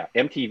retrospect,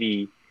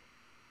 MTV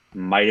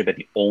might have been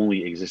the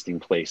only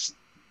existing place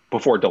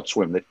before Adult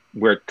Swim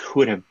where it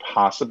could have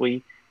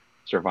possibly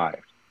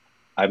survived.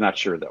 I'm not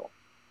sure, though.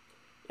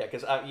 Yeah,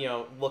 because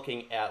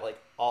looking at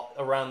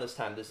around this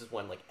time, this is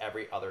when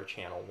every other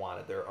channel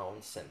wanted their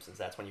own Simpsons.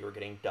 That's when you were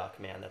getting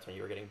Duckman. That's when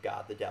you were getting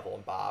God, the Devil,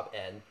 and Bob.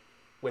 And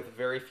with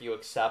very few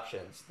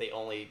exceptions, they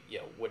only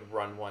would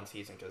run one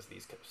season because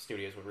these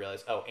studios would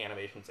realize,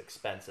 animation's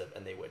expensive,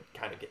 and they would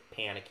kind of get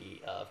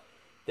panicky of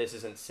this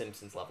isn't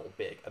Simpsons level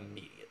big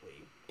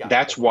immediately.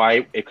 That's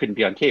why it couldn't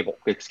be on cable,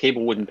 because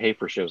cable wouldn't pay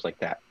for shows like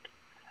that.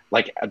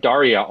 Like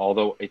Daria,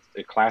 although it's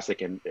a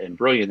classic and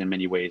brilliant in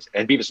many ways,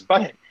 and Beavis and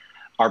Butthead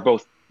are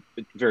both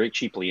very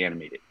cheaply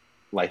animated.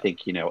 I think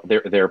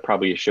they're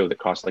probably a show that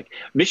costs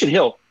Mission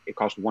Hill. It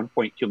cost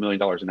 $1.2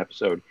 million an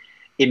episode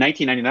in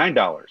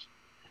 $1999.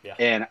 Yeah.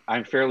 And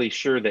I'm fairly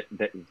sure that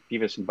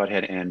Beavis and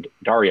Butthead and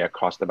Daria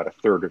cost about a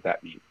third of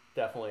that.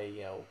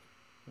 Definitely,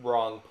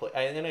 wrong place.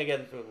 And then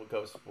again, it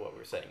goes to what we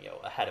were saying,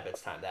 ahead of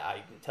its time. That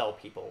I tell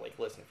people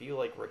listen, if you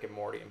like Rick and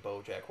Morty and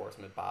BoJack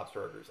Horseman, Bob's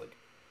Burgers,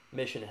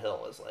 Mission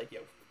Hill is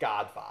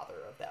godfather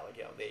of that.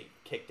 They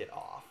kicked it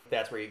off.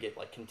 That's where you get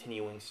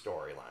continuing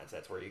storylines.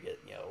 That's where you get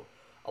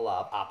a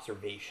lot of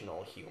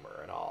observational humor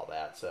and all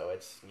that. So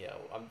it's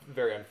I'm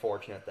very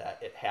unfortunate that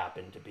it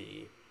happened to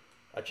be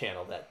a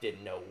channel that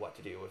didn't know what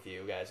to do with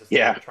you guys.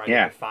 Trying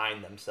to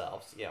define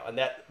themselves. And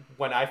that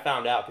when I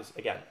found out, because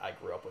again I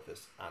grew up with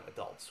this on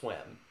Adult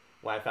Swim.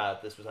 When I found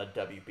out this was on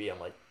WB, I'm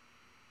like,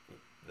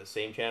 the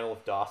same channel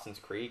with Dawson's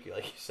Creek,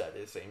 like you said,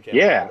 the same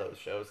channel with all those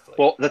shows.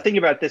 Well, the thing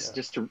about this,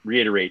 just to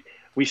reiterate,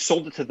 we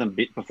sold it to them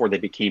before they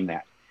became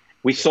that.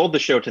 We sold the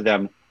show to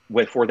them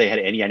before they had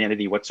any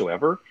identity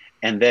whatsoever.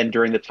 And then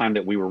during the time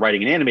that we were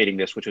writing and animating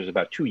this, which was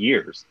about 2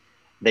 years,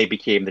 they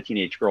became the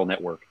Teenage Girl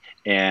Network,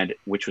 and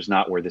which was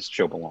not where this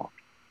show belonged.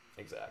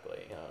 Exactly.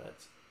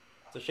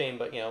 It's a shame,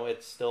 but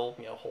it still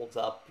holds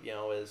up.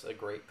 Is a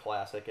great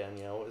classic, and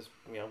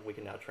we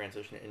can now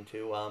transition it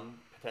into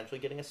potentially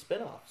getting a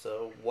spin-off.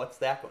 So what's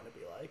that going to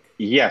be like?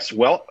 Yes,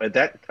 well,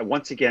 that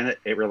once again,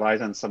 it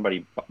relies on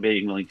somebody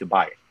being willing to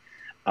buy it.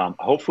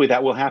 Hopefully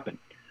that will happen.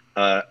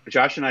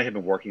 Josh and I have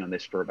been working on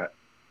this for about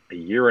a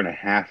year and a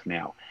half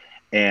now,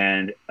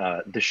 and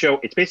the show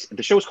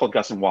is called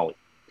Gus and Wally,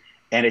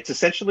 and it's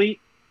essentially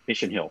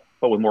Mission Hill,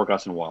 but with more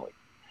Gus and Wally.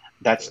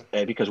 That's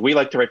because we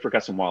like to write for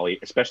Gus and Wally,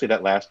 especially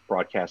that last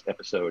broadcast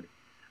episode,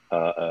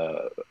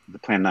 the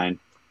Plan 9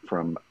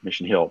 from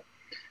Mission Hill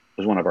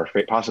was one of our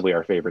possibly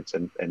our favorites,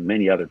 and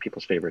many other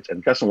people's favorites.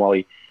 And Gus and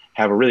Wally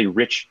have a really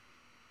rich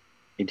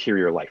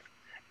interior life.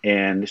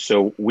 And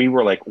so we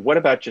were like, what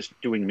about just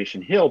doing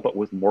Mission Hill, but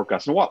with more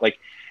Gus and Wally?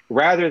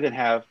 Rather than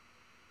have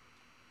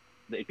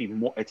it'd be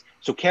more.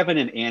 So Kevin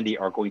and Andy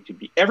are going to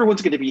be.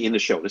 Everyone's going to be in the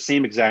show, the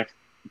same exact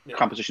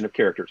composition of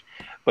characters,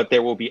 but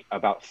there will be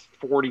about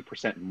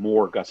 40%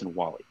 more Gus and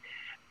Wally,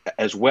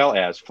 as well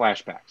as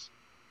flashbacks.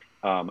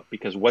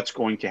 Because what's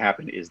going to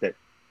happen is that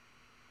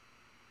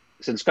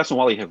since Gus and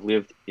Wally have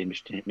lived in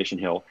Mission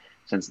Hill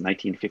since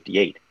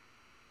 1958,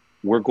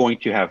 we're going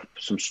to have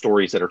some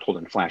stories that are told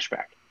in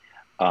flashback,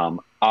 a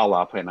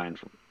la Plan 9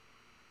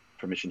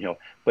 from Mission Hill,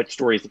 but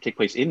stories that take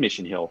place in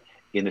Mission Hill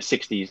in the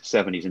 60s,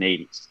 70s, and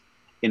 80s,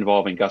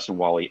 involving Gus and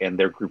Wally and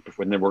their group of,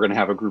 and then we're going to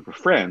have a group of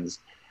friends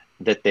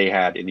that they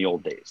had in the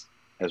old days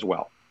as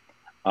well.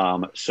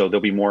 So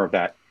there'll be more of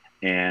that.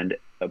 And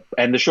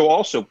the show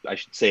also, I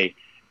should say,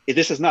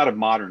 this is not a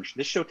modern,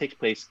 this show takes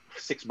place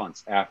 6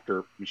 months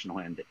after Mission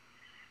Hill ended.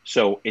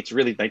 So it's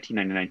really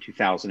 1999,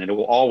 2000, and it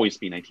will always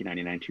be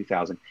 1999,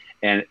 2000.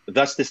 And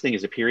thus this thing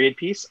is a period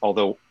piece,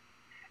 although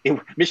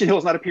Mission Hill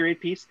is not a period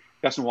piece.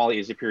 Gus and Wally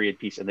is a period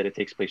piece, and that it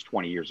takes place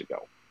 20 years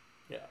ago.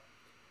 Yeah.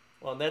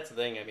 Well, and that's the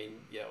thing. I mean,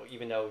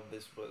 even though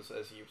this was,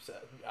 as you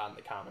said, on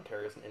the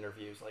commentaries and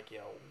interviews, like,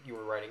 you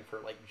were writing for,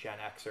 like, Gen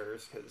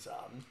Xers, because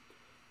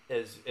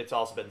as it's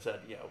also been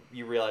said,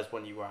 you realized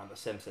when you were on The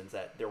Simpsons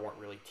that there weren't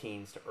really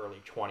teens to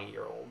early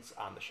 20-year-olds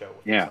on the show,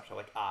 with the exception of,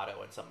 like,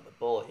 Otto and some of the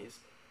bullies.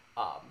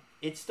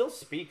 It still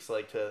speaks,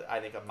 like, to, I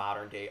think, a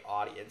modern-day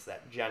audience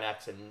that Gen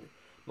X and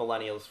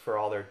millennials, for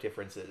all their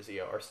differences,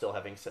 are still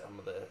having some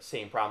of the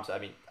same problems. I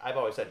mean, I've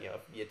always said,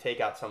 if you take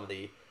out some of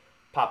the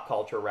pop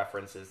culture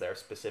references that are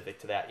specific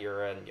to that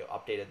era and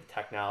updated the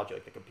technology,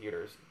 like the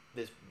computers,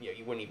 this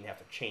you wouldn't even have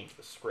to change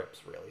the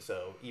scripts, really.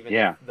 So even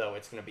though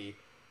it's going to be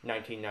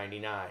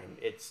 1999,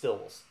 it still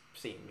will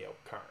seem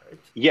current.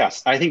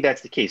 Yes, I think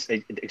that's the case,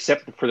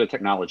 except for the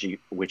technology,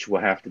 which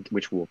will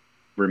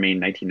remain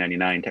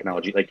 1999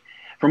 technology. Like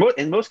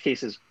in most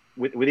cases,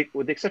 with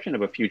the exception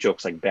of a few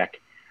jokes like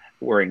Beck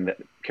wearing the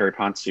Carrie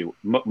Pantsu,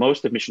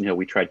 most of Mission Hill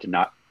we tried to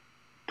not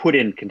put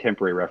in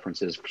contemporary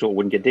references so it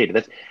wouldn't get dated.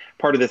 That's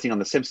part of the thing on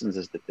The Simpsons,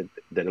 is that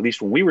at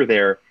least when we were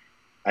there,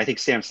 I think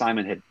Sam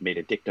Simon had made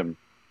a dictum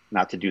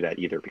not to do that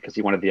either, because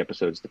he wanted the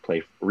episodes to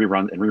play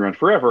rerun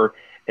forever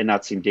and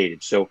not seem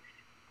dated. So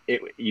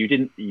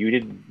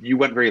you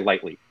went very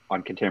lightly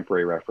on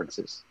contemporary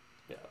references.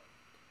 Yeah.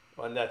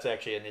 Well, and that's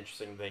actually an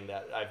interesting thing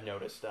that I've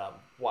noticed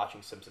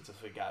watching Simpsons as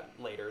we got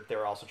later.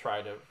 They're also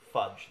trying to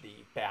fudge the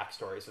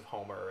backstories of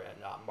Homer and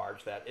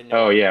Marge.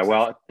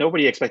 Well,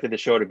 nobody expected the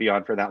show to be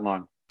on for that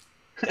long.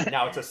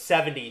 Now it's a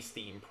 70s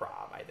theme prom,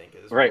 I think,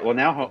 is right. Well,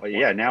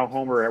 now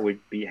Homer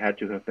had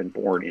to have been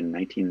born in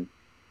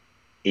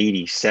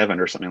 1987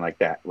 or something like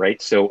that,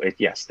 right? So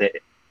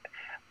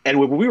and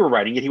when we were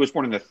writing it, he was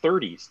born in the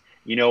 30s.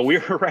 We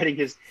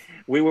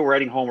were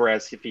writing Homer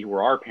as if he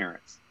were our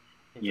parents.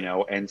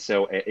 And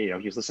so he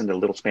was listening to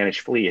Little Spanish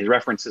Flea. His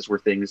references were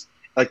things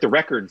like the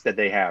records that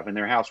they have in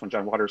their house when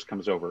John Waters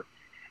comes over,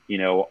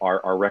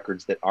 are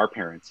records that our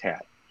parents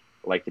had,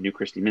 like the New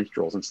Christie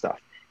Minstrels and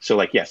stuff. So,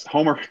 like, yes,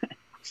 Homer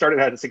started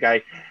out as a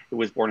guy who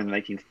was born in the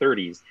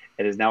 1930s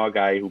and is now a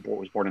guy who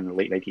was born in the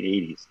late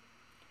 1980s.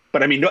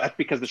 But I mean, that's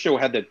because the show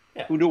had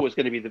who knew it was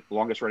going to be the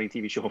longest running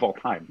TV show of all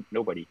time?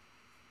 Nobody.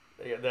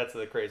 Yeah, that's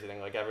the crazy thing.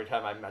 Like, every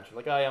time I mention,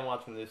 like, I'm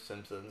watching The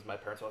Simpsons, my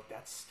parents are like,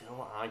 that's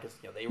still on, because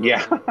they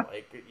remember,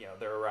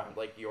 they're around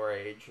like your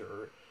age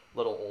or a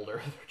little older.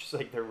 They're just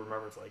like, they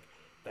remember, it's like,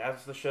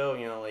 that's the show.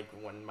 Like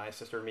when my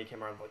sister and me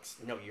came around, like,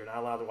 no, you're not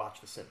allowed to watch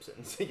The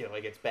Simpsons.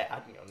 Like, it's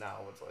bad. Now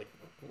it's like,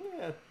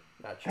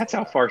 not sure. That's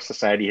how far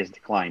society has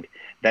declined.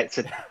 That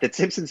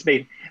Simpsons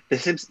made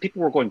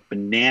people were going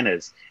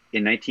bananas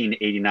in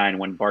 1989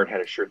 when Bart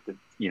had a shirt that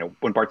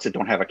when Bart said,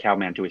 "Don't have a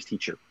cowman" to his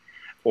teacher.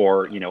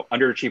 Or,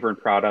 underachiever and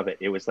proud of it.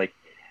 It was like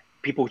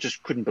people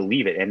just couldn't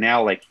believe it. And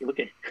now, like, you look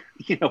at,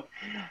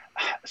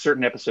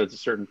 certain episodes of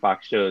certain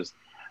Fox shows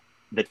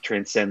that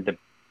transcend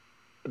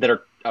that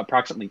are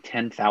approximately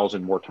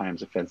 10,000 more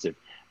times offensive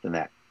than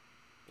that.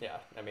 Yeah.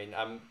 I mean,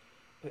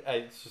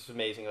 it's just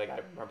amazing. Like, I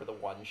remember the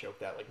one joke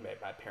that, like,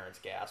 made my parents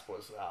gasp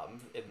was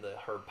in the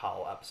Herb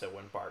Powell episode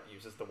when Bart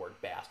uses the word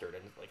bastard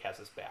and, like, has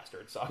this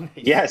bastard song.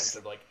 Yes.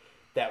 And, like,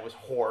 that was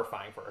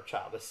horrifying for a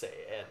child to say.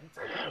 And it's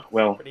like,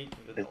 well,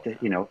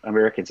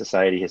 American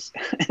society has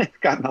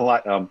gotten a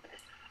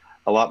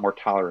lot more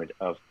tolerant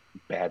of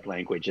bad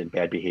language and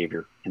bad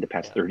behavior in the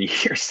past 30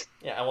 years.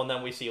 Yeah, well, and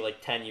then we see, like,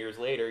 10 years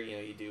later,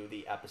 you do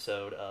the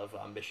episode of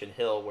Mission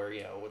Hill where,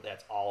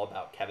 that's all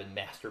about Kevin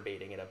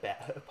masturbating in a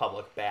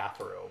public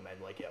bathroom,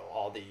 and, like,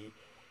 all the,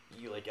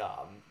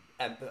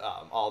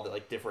 all the,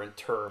 like, different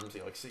terms,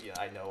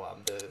 I know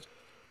the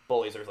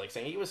bullies are, like,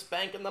 saying he was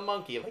spanking the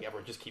monkey. Like,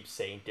 everyone just keeps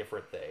saying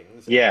different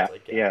things. Yeah.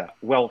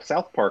 Well,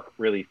 South Park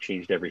really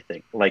changed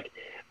everything. Like,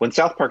 when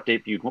South Park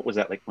debuted, what was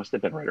that? Like, must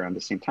have been right around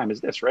the same time as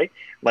this, right?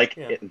 Like,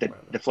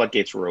 the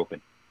floodgates were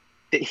open,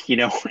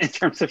 in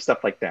terms of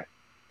stuff like that.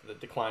 The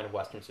decline of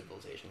Western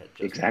civilization had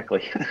just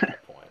exactly at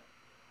that point.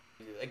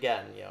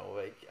 Again,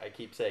 I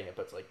keep saying it,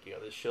 but it's like,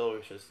 this show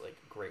is just, like,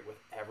 great with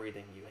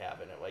everything you have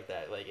in it, like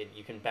that. Like,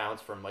 you can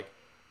bounce from, like,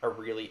 a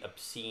really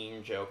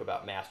obscene joke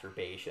about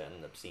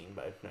masturbation, obscene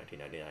by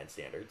 1999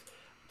 standards,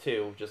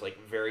 too, just like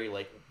very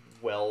like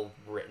well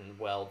written,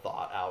 well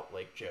thought out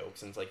like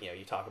jokes, and it's like, you know,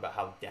 you talk about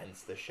how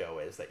dense the show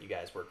is, that you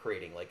guys were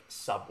creating like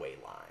subway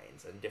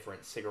lines and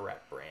different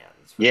cigarette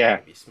brands for Yeah.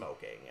 people to be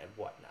smoking and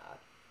whatnot.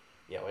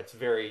 You know, it's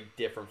very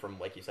different from,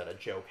 like you said, a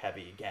joke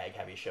heavy, gag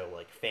heavy show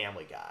like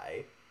Family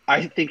Guy.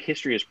 I think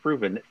history has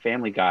proven that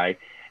Family Guy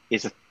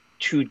is a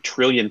 2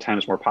 trillion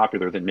times more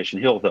popular than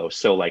Mission Hill, though.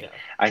 So, like, Yeah.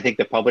 I think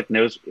the public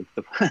knows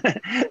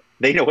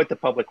they know what the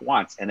public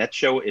wants, and that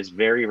show is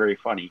very, very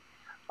funny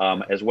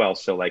as well.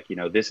 So, like, you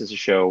know, this is a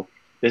show.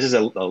 This is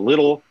a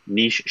little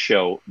niche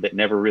show that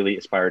never really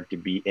aspired to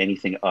be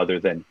anything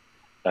other than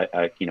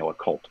a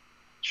cult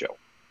show.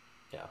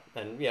 Yeah,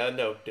 and yeah,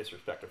 no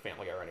disrespect to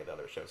Family Guy or any of the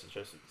other shows. It's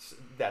just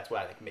that's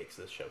what I think makes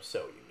this show so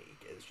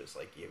unique. Is just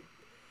like you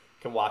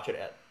can watch it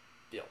at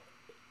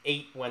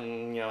 8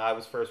 when I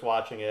was first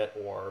watching it,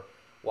 or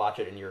watch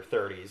it in your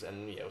 30s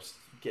and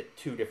get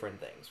two different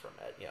things from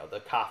it. The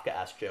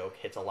Kafka-esque joke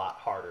hits a lot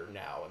harder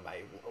now in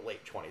my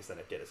late 20s than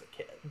it did as a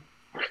kid.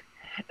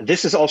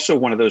 This is also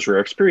one of those rare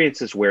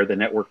experiences where the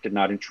network did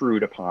not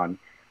intrude upon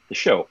the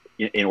show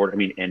in order. I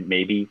mean, and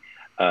maybe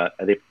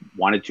they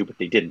wanted to, but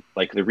they didn't.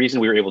 Like, the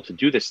reason we were able to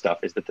do this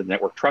stuff is that the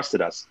network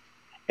trusted us,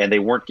 and they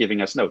weren't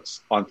giving us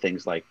notes on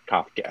things like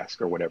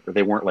Kafka-esque or whatever.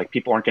 They weren't like,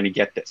 people aren't going to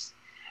get this,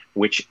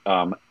 which,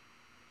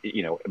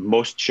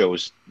 most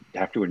shows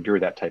have to endure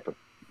that type of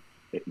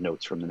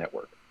notes from the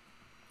network.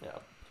 Yeah.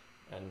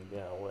 And,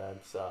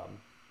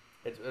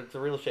 it's a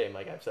real shame.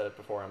 Like I've said it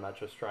before, I'm not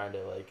just trying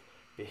to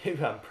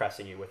I'm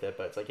pressing you with it,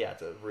 but it's like, yeah,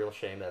 it's a real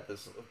shame that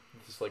this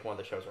is like one of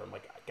the shows where I'm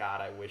like,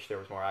 God, I wish there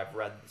was more. I've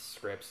read the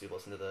scripts, you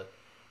listen to the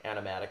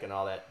animatic and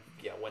all that.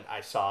 When I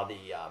saw the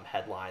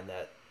headline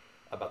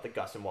about the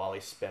Gus and Wally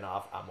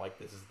spinoff, I'm like,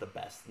 this is the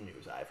best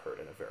news I've heard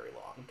in a very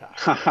long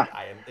time. Like,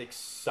 I am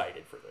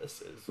excited for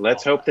this.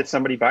 Let's hope that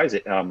somebody buys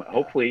it.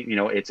 Hopefully,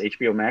 it's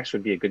HBO Max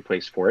would be a good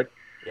place for it.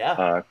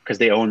 Yeah.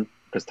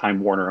 Because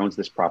Time Warner owns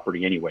this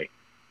property anyway.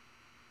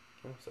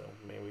 So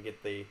maybe we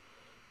get the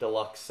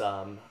deluxe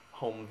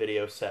home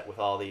video set with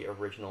all the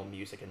original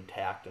music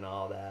intact and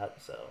all that.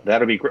 So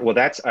that'll be great. Well,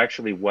 that's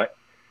actually what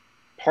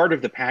part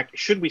of the pack.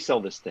 Should we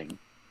sell this thing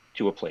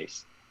to a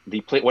place,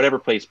 whatever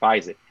place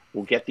buys it,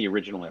 we'll get the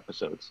original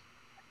episodes,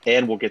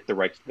 and we'll get the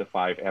rights to the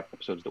 5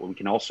 episodes that we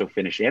can also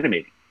finish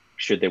animating,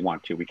 should they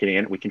want to. We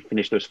can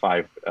finish those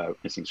 5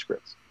 missing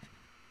scripts.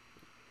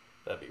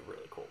 That'd be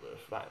really cool to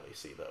finally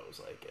see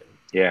those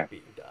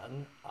being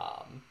done.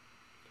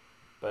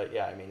 But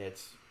yeah, I mean,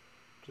 it's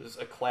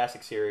just a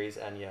classic series,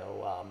 and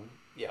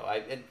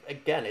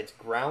again, it's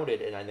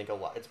grounded in, I think, a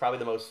lot. It's probably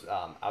the most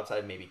outside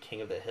of maybe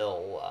King of the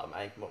Hill.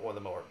 I think one of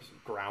the more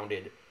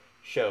grounded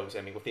shows.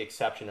 I mean, with the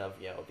exception of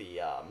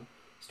the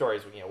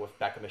stories with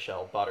Becca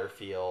Michelle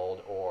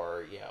Butterfield,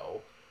 or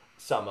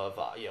some of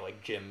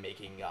like Jim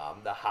making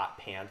the hot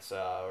pants,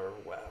 or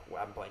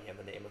I'm blanking on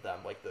the name of them,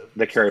 like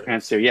the Carrie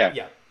Pants too.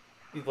 Yeah.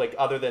 Like,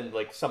 other than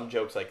like some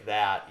jokes like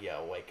that,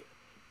 like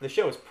the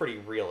show is pretty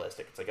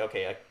realistic. It's like,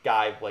 okay, a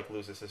guy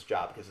loses his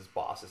job because his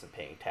boss isn't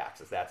paying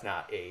taxes. That's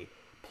not a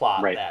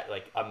plot that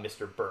like a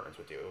Mr. Burns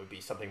would do. It would be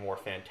something more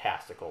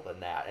fantastical than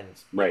that, and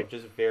it's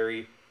just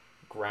very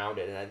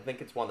grounded. And I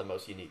think it's one of the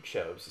most unique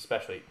shows,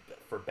 especially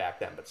for back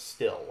then, but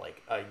still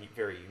like a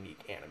very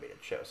unique animated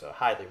show. So I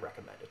highly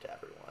recommend it to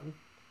everyone.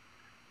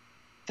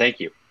 Thank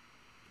you.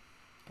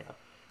 Yeah.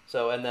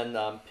 So, and then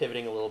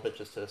pivoting a little bit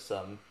just to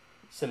some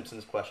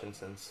Simpsons questions,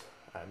 since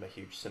I'm a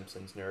huge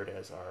Simpsons nerd,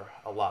 as are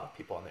a lot of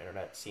people on the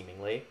internet,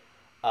 seemingly.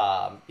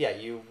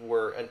 You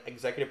were an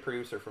executive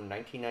producer from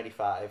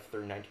 1995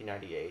 through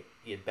 1998.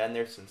 You had been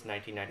there since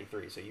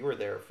 1993, so you were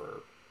there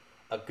for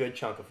a good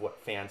chunk of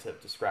what fans have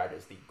described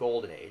as the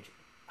golden age.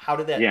 How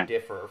did that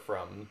differ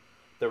from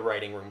the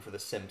writing room for The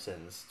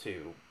Simpsons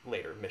to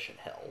later Mission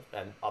Hill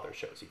and other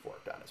shows you've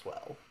worked on as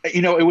well?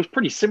 It was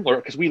pretty similar,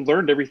 because we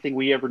learned everything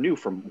we ever knew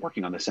from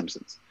working on The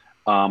Simpsons.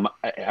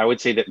 I would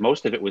say that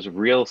most of it was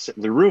real.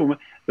 The room,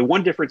 the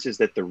one difference is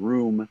that the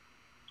room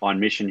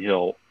on Mission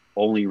Hill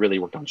only really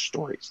worked on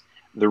stories.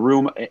 The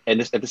room,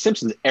 and at The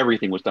Simpsons,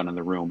 everything was done in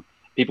the room.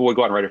 People would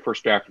go out and write a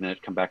first draft, and then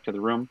it'd come back to the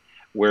room.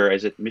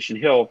 Whereas at Mission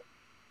Hill,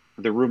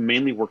 the room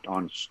mainly worked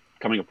on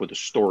coming up with the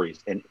stories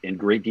and in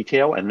great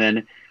detail. And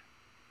then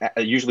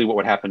usually what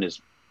would happen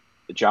is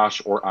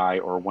Josh or I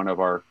or one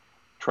of our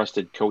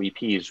trusted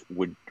co-EPs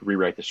would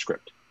rewrite the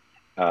script.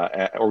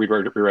 Or we'd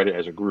rewrite it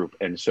as a group.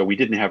 And so we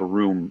didn't have a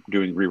room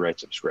doing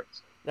rewrites of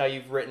scripts. Now,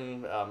 you've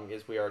written,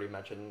 as we already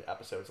mentioned,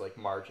 episodes like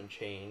Marge and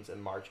Chains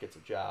and Marge Gets a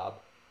Job.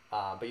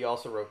 But you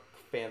also wrote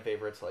fan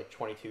favorites like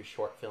 22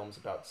 short films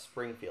about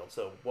Springfield.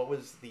 So what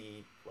was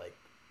the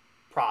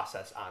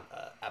process on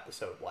an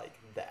episode like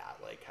that?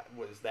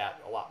 Was that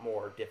a lot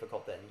more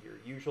difficult than your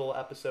usual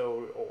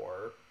episode,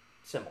 or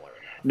similar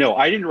enough? No,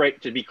 I didn't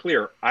write, to be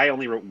clear, I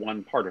only wrote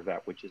one part of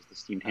that, which is the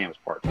steamed hams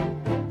part.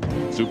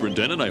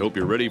 Superintendent, I hope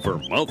you're ready for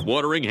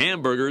mouth-watering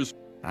hamburgers.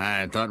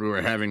 I thought we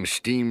were having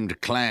steamed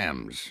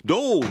clams.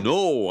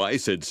 No, I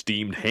said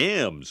steamed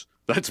hams.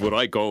 That's what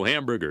I call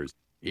hamburgers.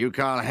 You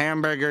call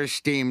hamburgers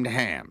steamed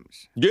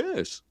hams?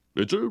 Yes,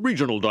 it's a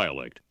regional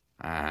dialect.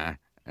 Uh-huh.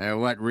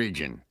 What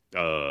region?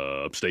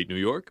 Upstate New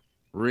York?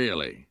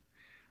 Really?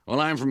 Well,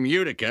 I'm from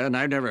Utica, and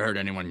I've never heard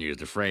anyone use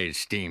the phrase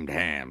steamed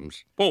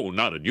hams. Oh,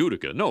 not in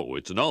Utica. No,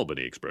 it's an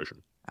Albany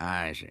expression.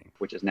 I see.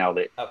 which is now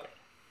the Okay.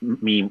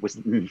 meme, was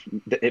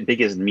the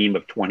biggest meme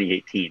of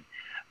 2018.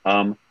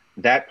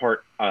 That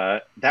part,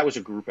 that was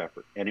a group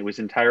effort, and it was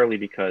entirely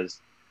because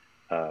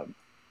I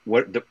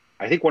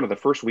think one of the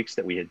first weeks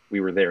that we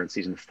were there in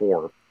season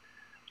 4,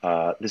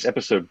 this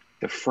episode,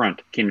 The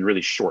Front, came in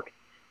really short,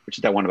 which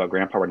is that one about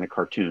Grandpa writing the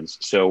cartoons.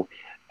 So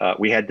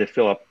we had to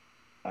fill up.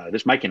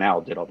 This Mike and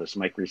Al did all this.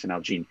 Mike Reese and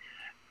Al Jean.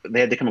 They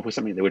had to come up with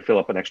something that would fill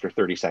up an extra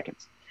 30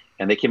 seconds,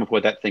 and they came up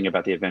with that thing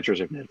about the Adventures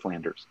of Ned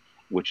Flanders,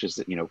 which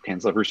is,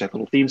 Ken's Love that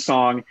little theme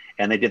song,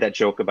 and they did that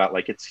joke about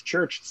like it's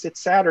church, it's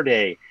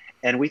Saturday,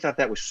 and we thought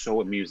that was so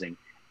amusing.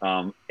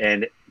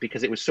 And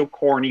because it was so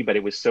corny, but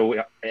it was so,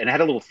 and it had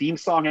a little theme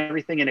song and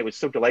everything, and it was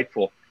so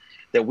delightful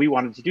that we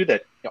wanted to do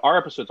that. Our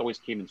episodes always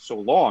came in so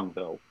long,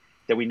 though,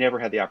 that we never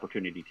had the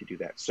opportunity to do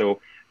that. So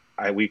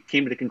we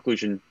came to the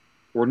conclusion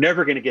we're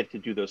never going to get to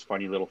do those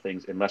funny little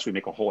things unless we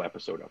make a whole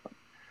episode of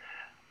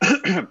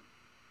them.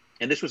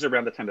 And this was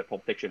around the time that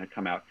Pulp Fiction had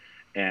come out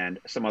and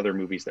some other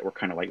movies that were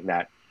kind of like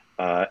that.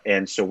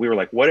 And so we were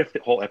like, what if the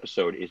whole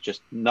episode is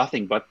just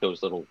nothing but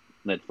those little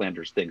Ned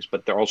Flanders things,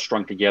 but they're all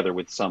strung together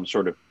with some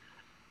sort of,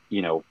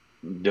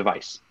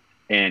 device.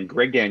 And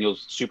Greg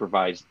Daniels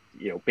supervised,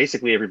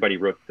 basically everybody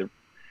we had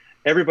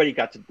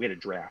a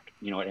draft,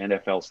 an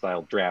NFL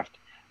style draft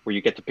where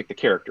you get to pick the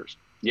characters.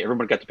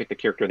 Everyone got to pick the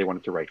character they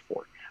wanted to write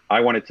for. I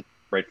wanted to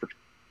write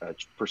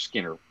for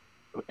Skinner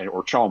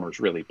or Chalmers,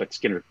 really, but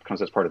Skinner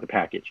comes as part of the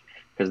package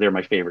because they're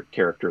my favorite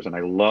characters. And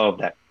I love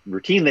that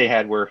routine they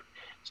had where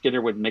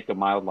Skinner would make a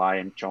mild lie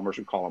and Chalmers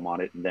would call him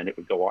on it. And then it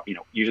would go on,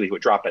 usually he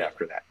would drop it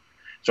after that.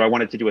 So I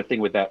wanted to do a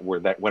thing with that where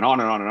that went on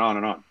and on and on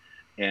and on.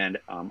 And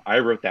I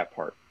wrote that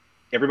part.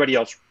 Everybody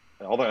else,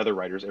 all the other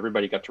writers,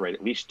 everybody got to write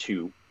at least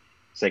 2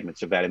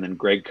 segments of that. And then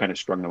Greg kind of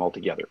strung them all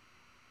together.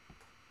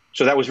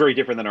 So that was very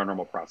different than our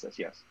normal process.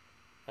 Yes.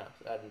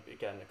 And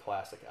again, a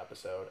classic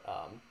episode.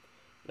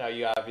 Now,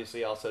 you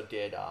obviously also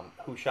did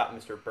Who Shot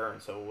Mr.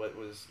 Burns, so what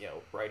was,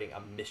 writing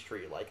a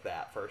mystery like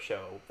that for a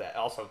show that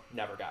also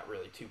never got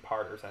really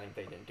 2-parters. I think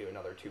they didn't do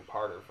another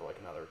 2-parter for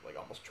another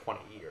almost 20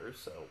 years,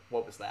 so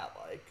what was that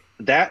like?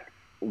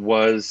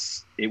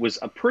 It was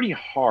a pretty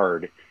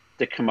hard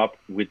to come up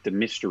with the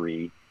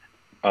mystery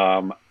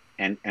and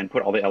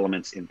put all the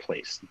elements in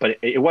place. But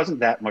it wasn't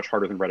that much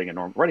harder than writing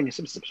a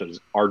Simpsons episode is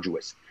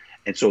arduous.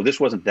 And so this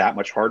wasn't that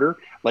much harder.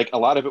 Like a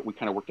lot of it we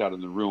kind of worked out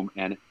in the room,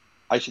 and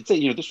I should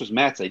say, this was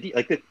Matt's idea.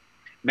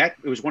 Matt,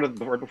 it was right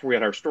before we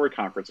had our story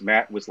conference,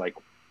 Matt was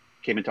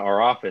came into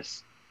our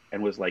office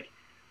and was like,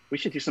 we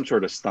should do some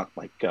sort of stunt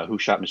like Who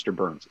Shot Mr.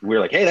 Burns? And we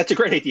were like, hey, that's a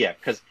great idea.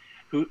 Because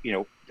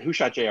Who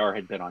Shot JR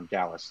had been on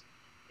Dallas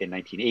in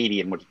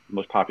 1980 and was the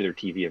most popular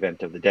TV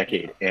event of the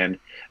decade. And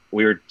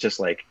we were just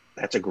like,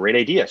 that's a great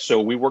idea.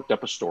 So we worked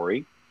up a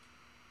story.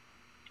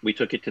 We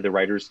took it to the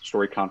writers'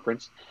 story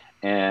conference,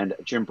 and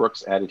Jim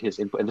Brooks added his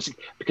input. And this,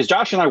 because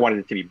Josh and I wanted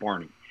it to be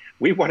Barney.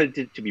 We wanted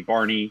it to be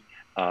Barney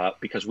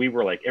because we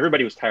were like,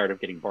 everybody was tired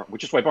of getting Barney,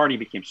 which is why Barney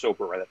became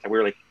sober right at that time. We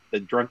were like, the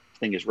drunk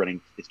thing is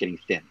getting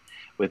thin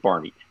with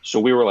Barney. So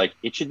we were like,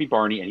 it should be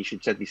Barney, and he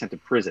should be sent to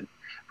prison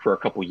for a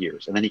couple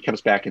years. And then he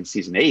comes back in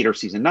season 8 or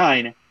season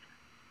 9,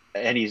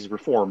 and he's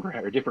reformed or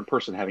a different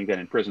person having been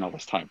in prison all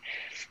this time.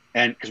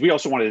 And because we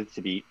also wanted it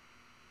to be,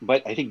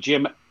 but I think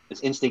Jim's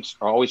instincts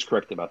are always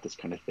correct about this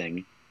kind of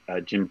thing.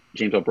 James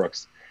L.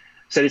 Brooks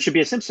said it should be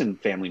a Simpson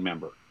family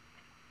member.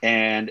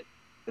 And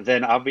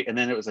then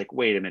it was like,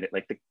 wait a minute,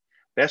 like the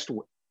best,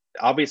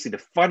 obviously the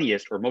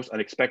funniest or most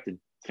unexpected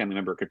family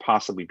member it could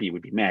possibly be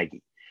would be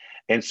Maggie.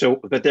 And so,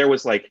 but there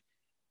was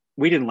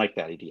we didn't like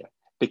that idea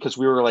because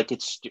we were like,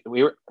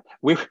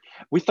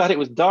 we thought it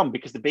was dumb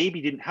because the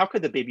baby didn't, how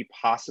could the baby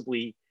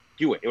possibly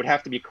do it? It would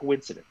have to be a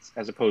coincidence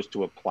as opposed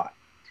to a plot.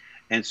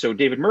 And so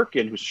David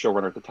Merkin, who's a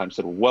showrunner at the time,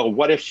 said, well,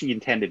 what if she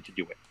intended to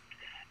do it?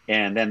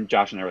 And then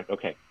Josh and I were like,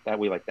 okay,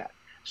 we like that.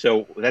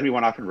 So then we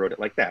went off and wrote it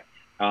like that.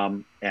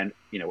 And,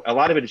 a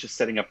lot of it is just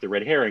setting up the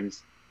red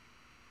herrings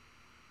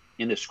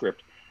in the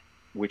script,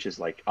 which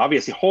is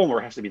obviously Homer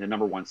has to be the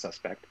number one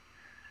suspect.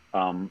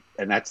 And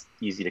that's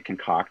easy to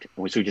concoct.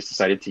 And so we just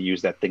decided to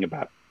use that thing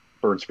about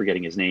Burns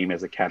forgetting his name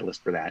as a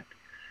catalyst for that.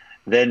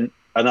 Then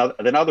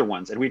other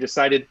ones. And we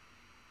decided,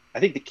 I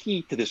think the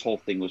key to this whole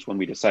thing was when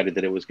we decided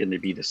that it was going to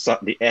be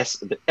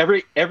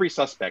every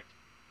suspect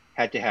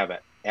had to have a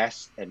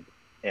S and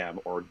M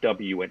or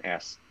W and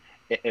S,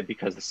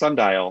 because the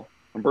sundial,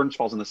 when Burns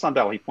falls in the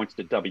sundial, he points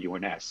to W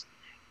and S,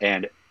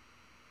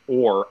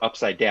 or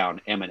upside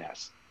down M and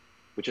S,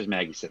 which is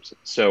Maggie Simpson.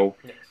 So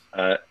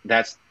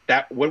that's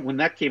that. When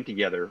that came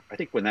together, I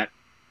think when that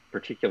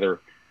particular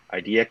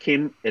idea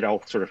came, it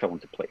all sort of fell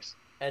into place.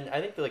 And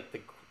I think the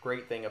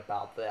great thing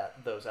about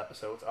those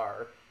episodes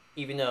are,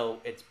 even though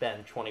it's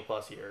been 20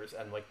 plus years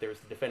and there's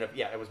the definitive,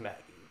 it was Maggie.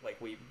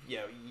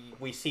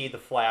 We see the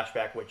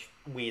flashback, which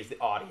we as the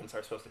audience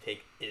are supposed to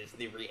take is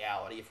the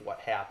reality of what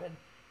happened.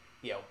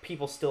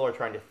 People still are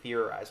trying to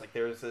theorize.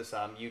 There's this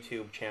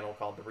YouTube channel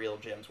called The Real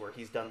Gems where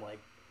he's done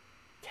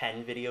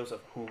 10 videos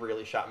of who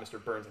really shot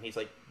Mr. Burns, and he's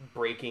like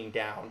breaking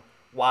down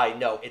why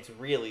no, it's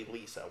really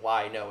Lisa.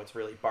 Why no, it's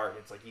really Bart.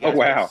 It's like you guys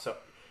are so,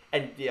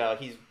 and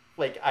he's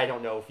like, I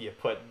don't know if you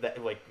put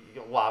that, like,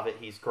 a lot of it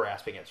he's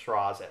grasping at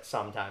straws at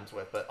sometimes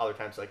with, but other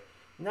times like,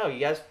 no, you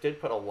guys did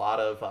put a lot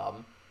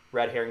of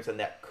red herrings in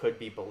that could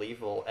be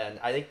believable. And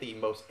I think the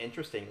most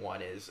interesting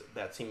one is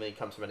that seemingly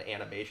comes from an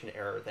animation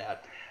error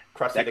that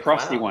Krusty the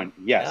Krusty Clown. one,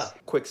 yes.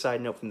 Yeah. Quick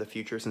side note from the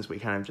future, since we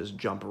kind of just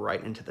jump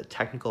right into the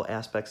technical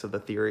aspects of the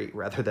theory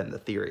rather than the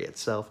theory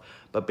itself.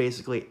 But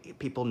basically,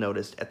 people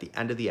noticed at the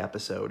end of the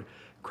episode,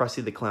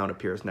 Krusty the Clown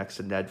appears next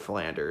to Ned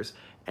Flanders,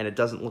 and it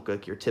doesn't look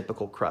like your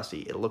typical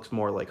Krusty. It looks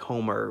more like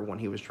Homer when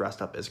he was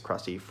dressed up as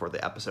Krusty for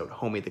the episode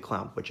Homie the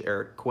Clown, which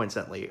aired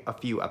coincidentally a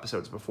few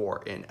episodes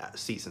before in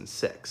season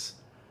 6.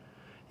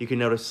 You can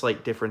notice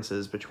slight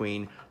differences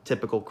between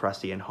typical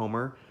Krusty and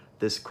Homer.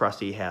 This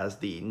Krusty has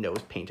the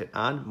nose painted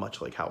on,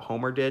 much like how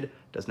Homer did,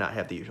 does not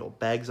have the usual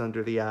bags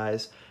under the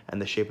eyes,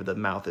 and the shape of the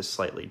mouth is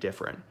slightly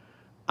different.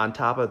 On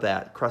top of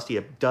that,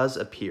 Krusty does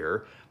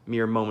appear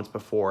mere moments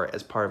before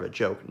as part of a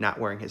joke, not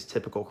wearing his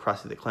typical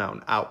Krusty the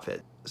Clown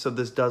outfit. So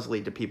this does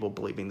lead to people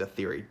believing the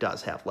theory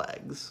does have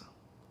legs.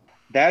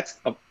 That's,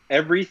 of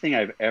everything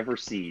I've ever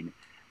seen,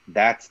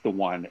 that's the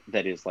one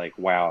that is like,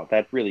 wow,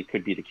 that really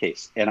could be the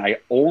case. And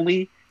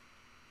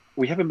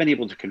we haven't been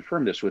able to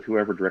confirm this with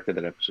whoever directed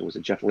that episode. Was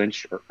it Jeff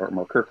Lynch or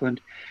Mark Kirkland?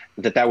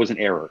 That was an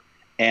error.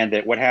 And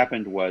that what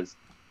happened was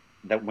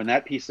that when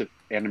that piece of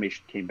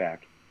animation came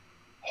back,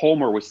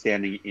 Homer was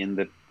standing in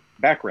the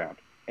background.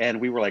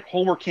 And we were like,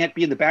 Homer can't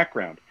be in the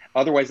background.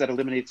 Otherwise, that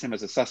eliminates him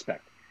as a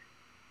suspect.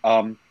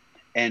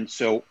 And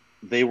so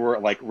they were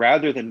like,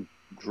 rather than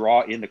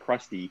draw in the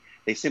Krusty,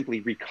 they simply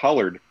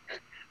recolored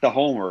the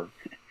Homer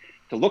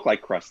to look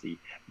like Krusty.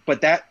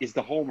 But that is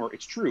the Homer.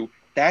 It's true.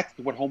 That's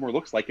what Homer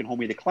looks like in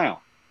Homie the Clown.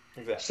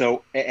 Exactly.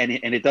 So, and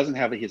it doesn't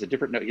have, he has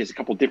a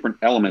couple different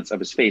elements of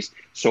his face.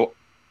 So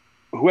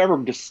whoever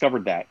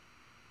discovered that,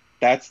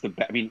 that's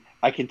I mean,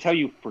 I can tell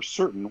you for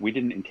certain, we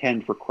didn't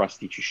intend for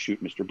Krusty to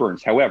shoot Mr.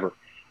 Burns. However,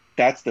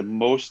 that's the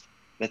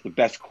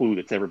best clue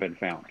that's ever been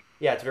found.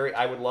 Yeah,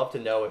 I would love to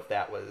know if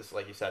that was,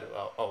 like you said,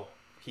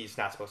 he's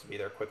not supposed to be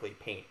there, quickly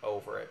paint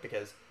over it.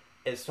 Because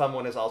as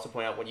someone has also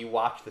pointed out, when you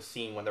watch the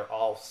scene when they're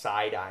all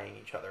side-eyeing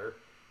each other,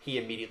 he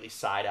immediately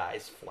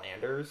side-eyes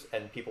Flanders,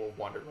 and people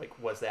wonder,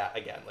 like, was that,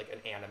 again, like an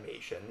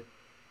animation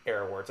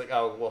error where it's like,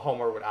 oh, well,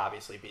 Homer would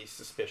obviously be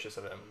suspicious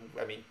of him.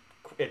 I mean,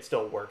 it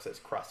still works as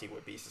Krusty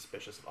would be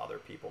suspicious of other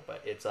people,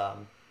 but it's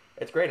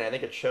great, and I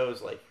think it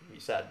shows, like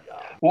you said.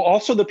 Well,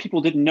 also the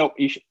people didn't know.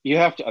 You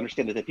have to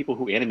understand that the people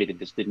who animated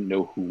this didn't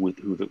know who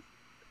the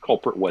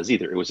culprit was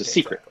either. It was a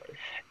secret,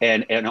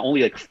 and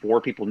only like 4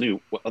 people knew.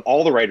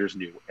 All the writers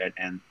knew,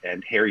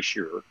 and Harry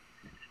Shearer,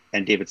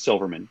 and David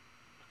Silverman,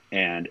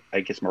 and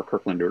I guess Mark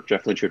Kirkland or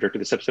Jeff Lynch who directed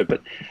this episode.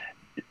 But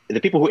the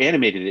people who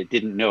animated it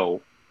didn't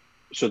know,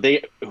 so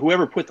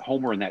whoever put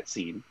Homer in that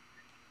scene,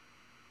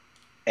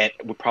 and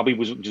probably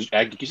was just,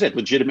 like you said,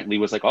 legitimately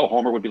was like, oh,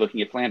 Homer would be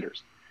looking at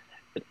Flanders,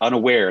 but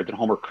unaware that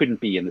Homer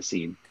couldn't be in the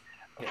scene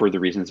for the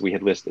reasons we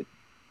had listed.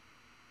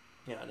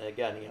 Yeah, and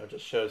again, it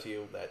just shows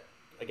you that,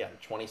 again,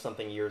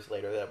 20-something years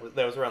later,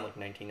 that was around like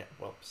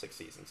 6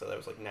 seasons, so that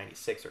was like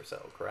 96 or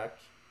so, correct?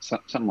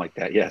 Something like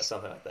that, yes. Yeah,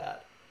 something like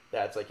that.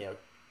 That's like,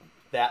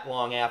 that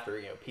long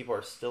after, people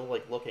are still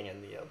like looking,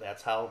 and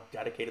that's how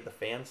dedicated the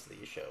fans to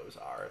these shows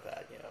are,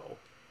 that,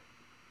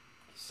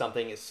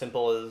 something as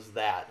simple as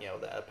that,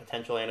 that a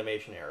potential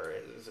animation error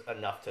is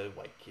enough to,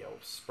 like,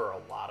 spur a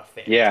lot of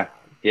fans on.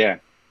 Yeah.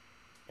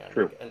 And,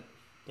 True.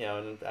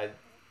 And I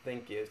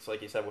think it's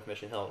like you said with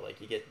Mission Hill, like,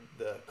 you get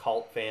the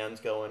cult fans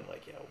going,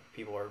 like,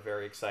 people are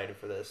very excited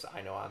for this.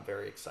 I know I'm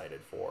very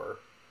excited for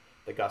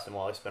the Gus and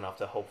Wally spinoff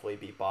to hopefully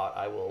be bought.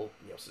 I will,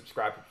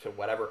 subscribe to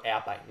whatever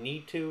app I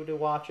need to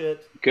watch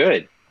it.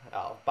 Good.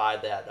 I'll buy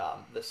that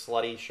the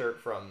slutty shirt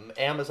from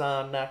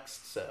Amazon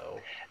next. So.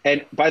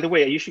 And by the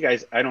way, you should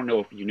guys, I don't know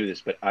if you knew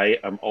this, but I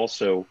am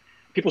also,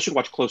 people should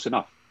watch Close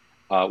Enough,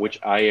 which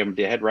I am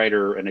the head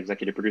writer and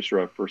executive producer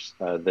of for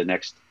the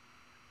next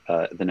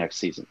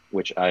season,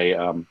 which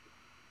I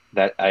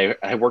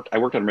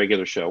worked on a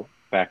regular show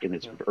back in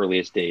its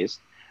earliest days.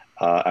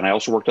 And I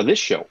also worked on this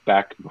show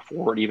back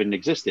before it even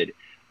existed,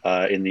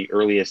 in the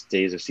earliest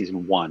days of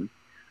season 1.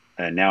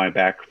 And now I'm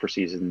back for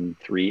season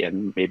 3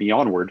 and maybe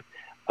onward.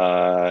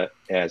 Of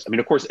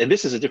course, and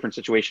this is a different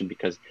situation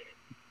because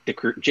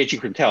J.G.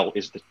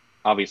 Quintel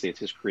obviously it's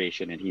his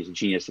creation, and he's a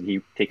genius, and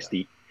he takes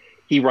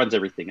he runs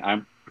everything.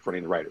 I'm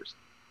running the writers.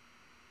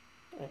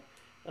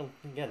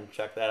 Again,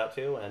 check that out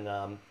too.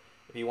 And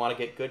if you want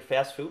to get good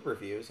fast food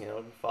reviews,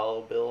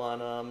 follow Bill on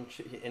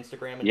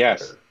Instagram and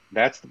Twitter.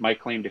 That's my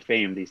claim to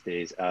fame these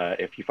days.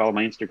 If you follow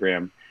my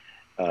Instagram,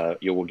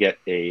 you will get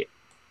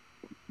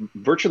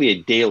virtually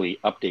a daily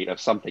update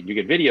of something. You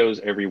get videos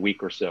every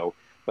week or so,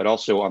 but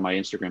also on my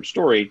Instagram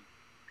story,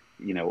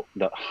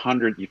 the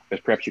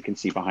perhaps you can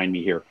see behind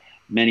me here,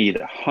 many of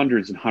the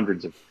hundreds and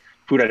hundreds of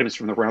food items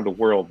from around the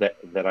world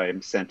that I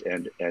am sent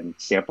and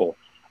sample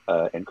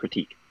and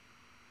critique.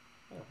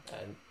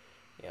 And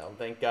You know,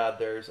 thank God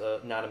there's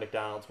not a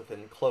McDonald's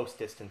within close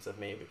distance of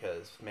me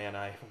because, man,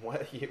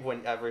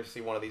 whenever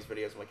see one of these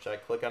videos, I'm like, should I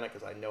click on it?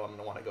 Because I know I'm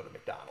going to want to go to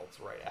McDonald's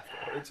right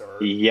afterwards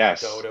or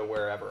Yes. go to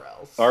wherever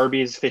else.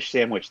 Arby's fish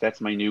sandwich.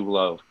 That's my new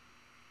love.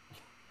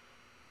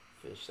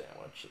 Fish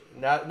sandwich.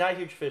 Not a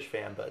huge fish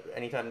fan, but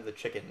anytime the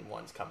chicken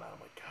ones come out, I'm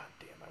like, God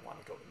damn, I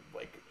want to go to,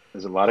 like...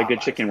 There's a lot of good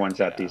chicken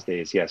ones out these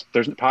days, yes.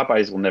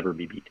 Popeyes will never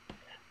be beat.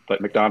 But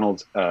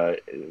McDonald's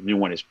new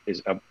one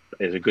is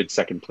a good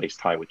second place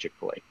tie with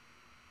Chick-fil-A.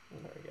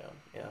 There we go.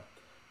 Yeah.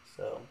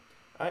 So,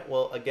 all right.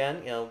 Well,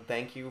 again,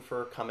 thank you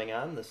for coming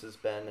on. This has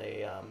been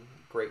a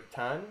great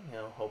time.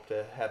 Hope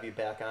to have you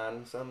back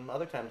on some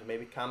other time to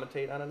maybe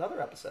commentate on another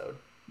episode.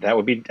 That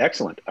would be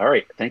excellent. All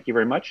right. Thank you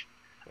very much.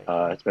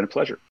 It's been a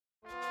pleasure.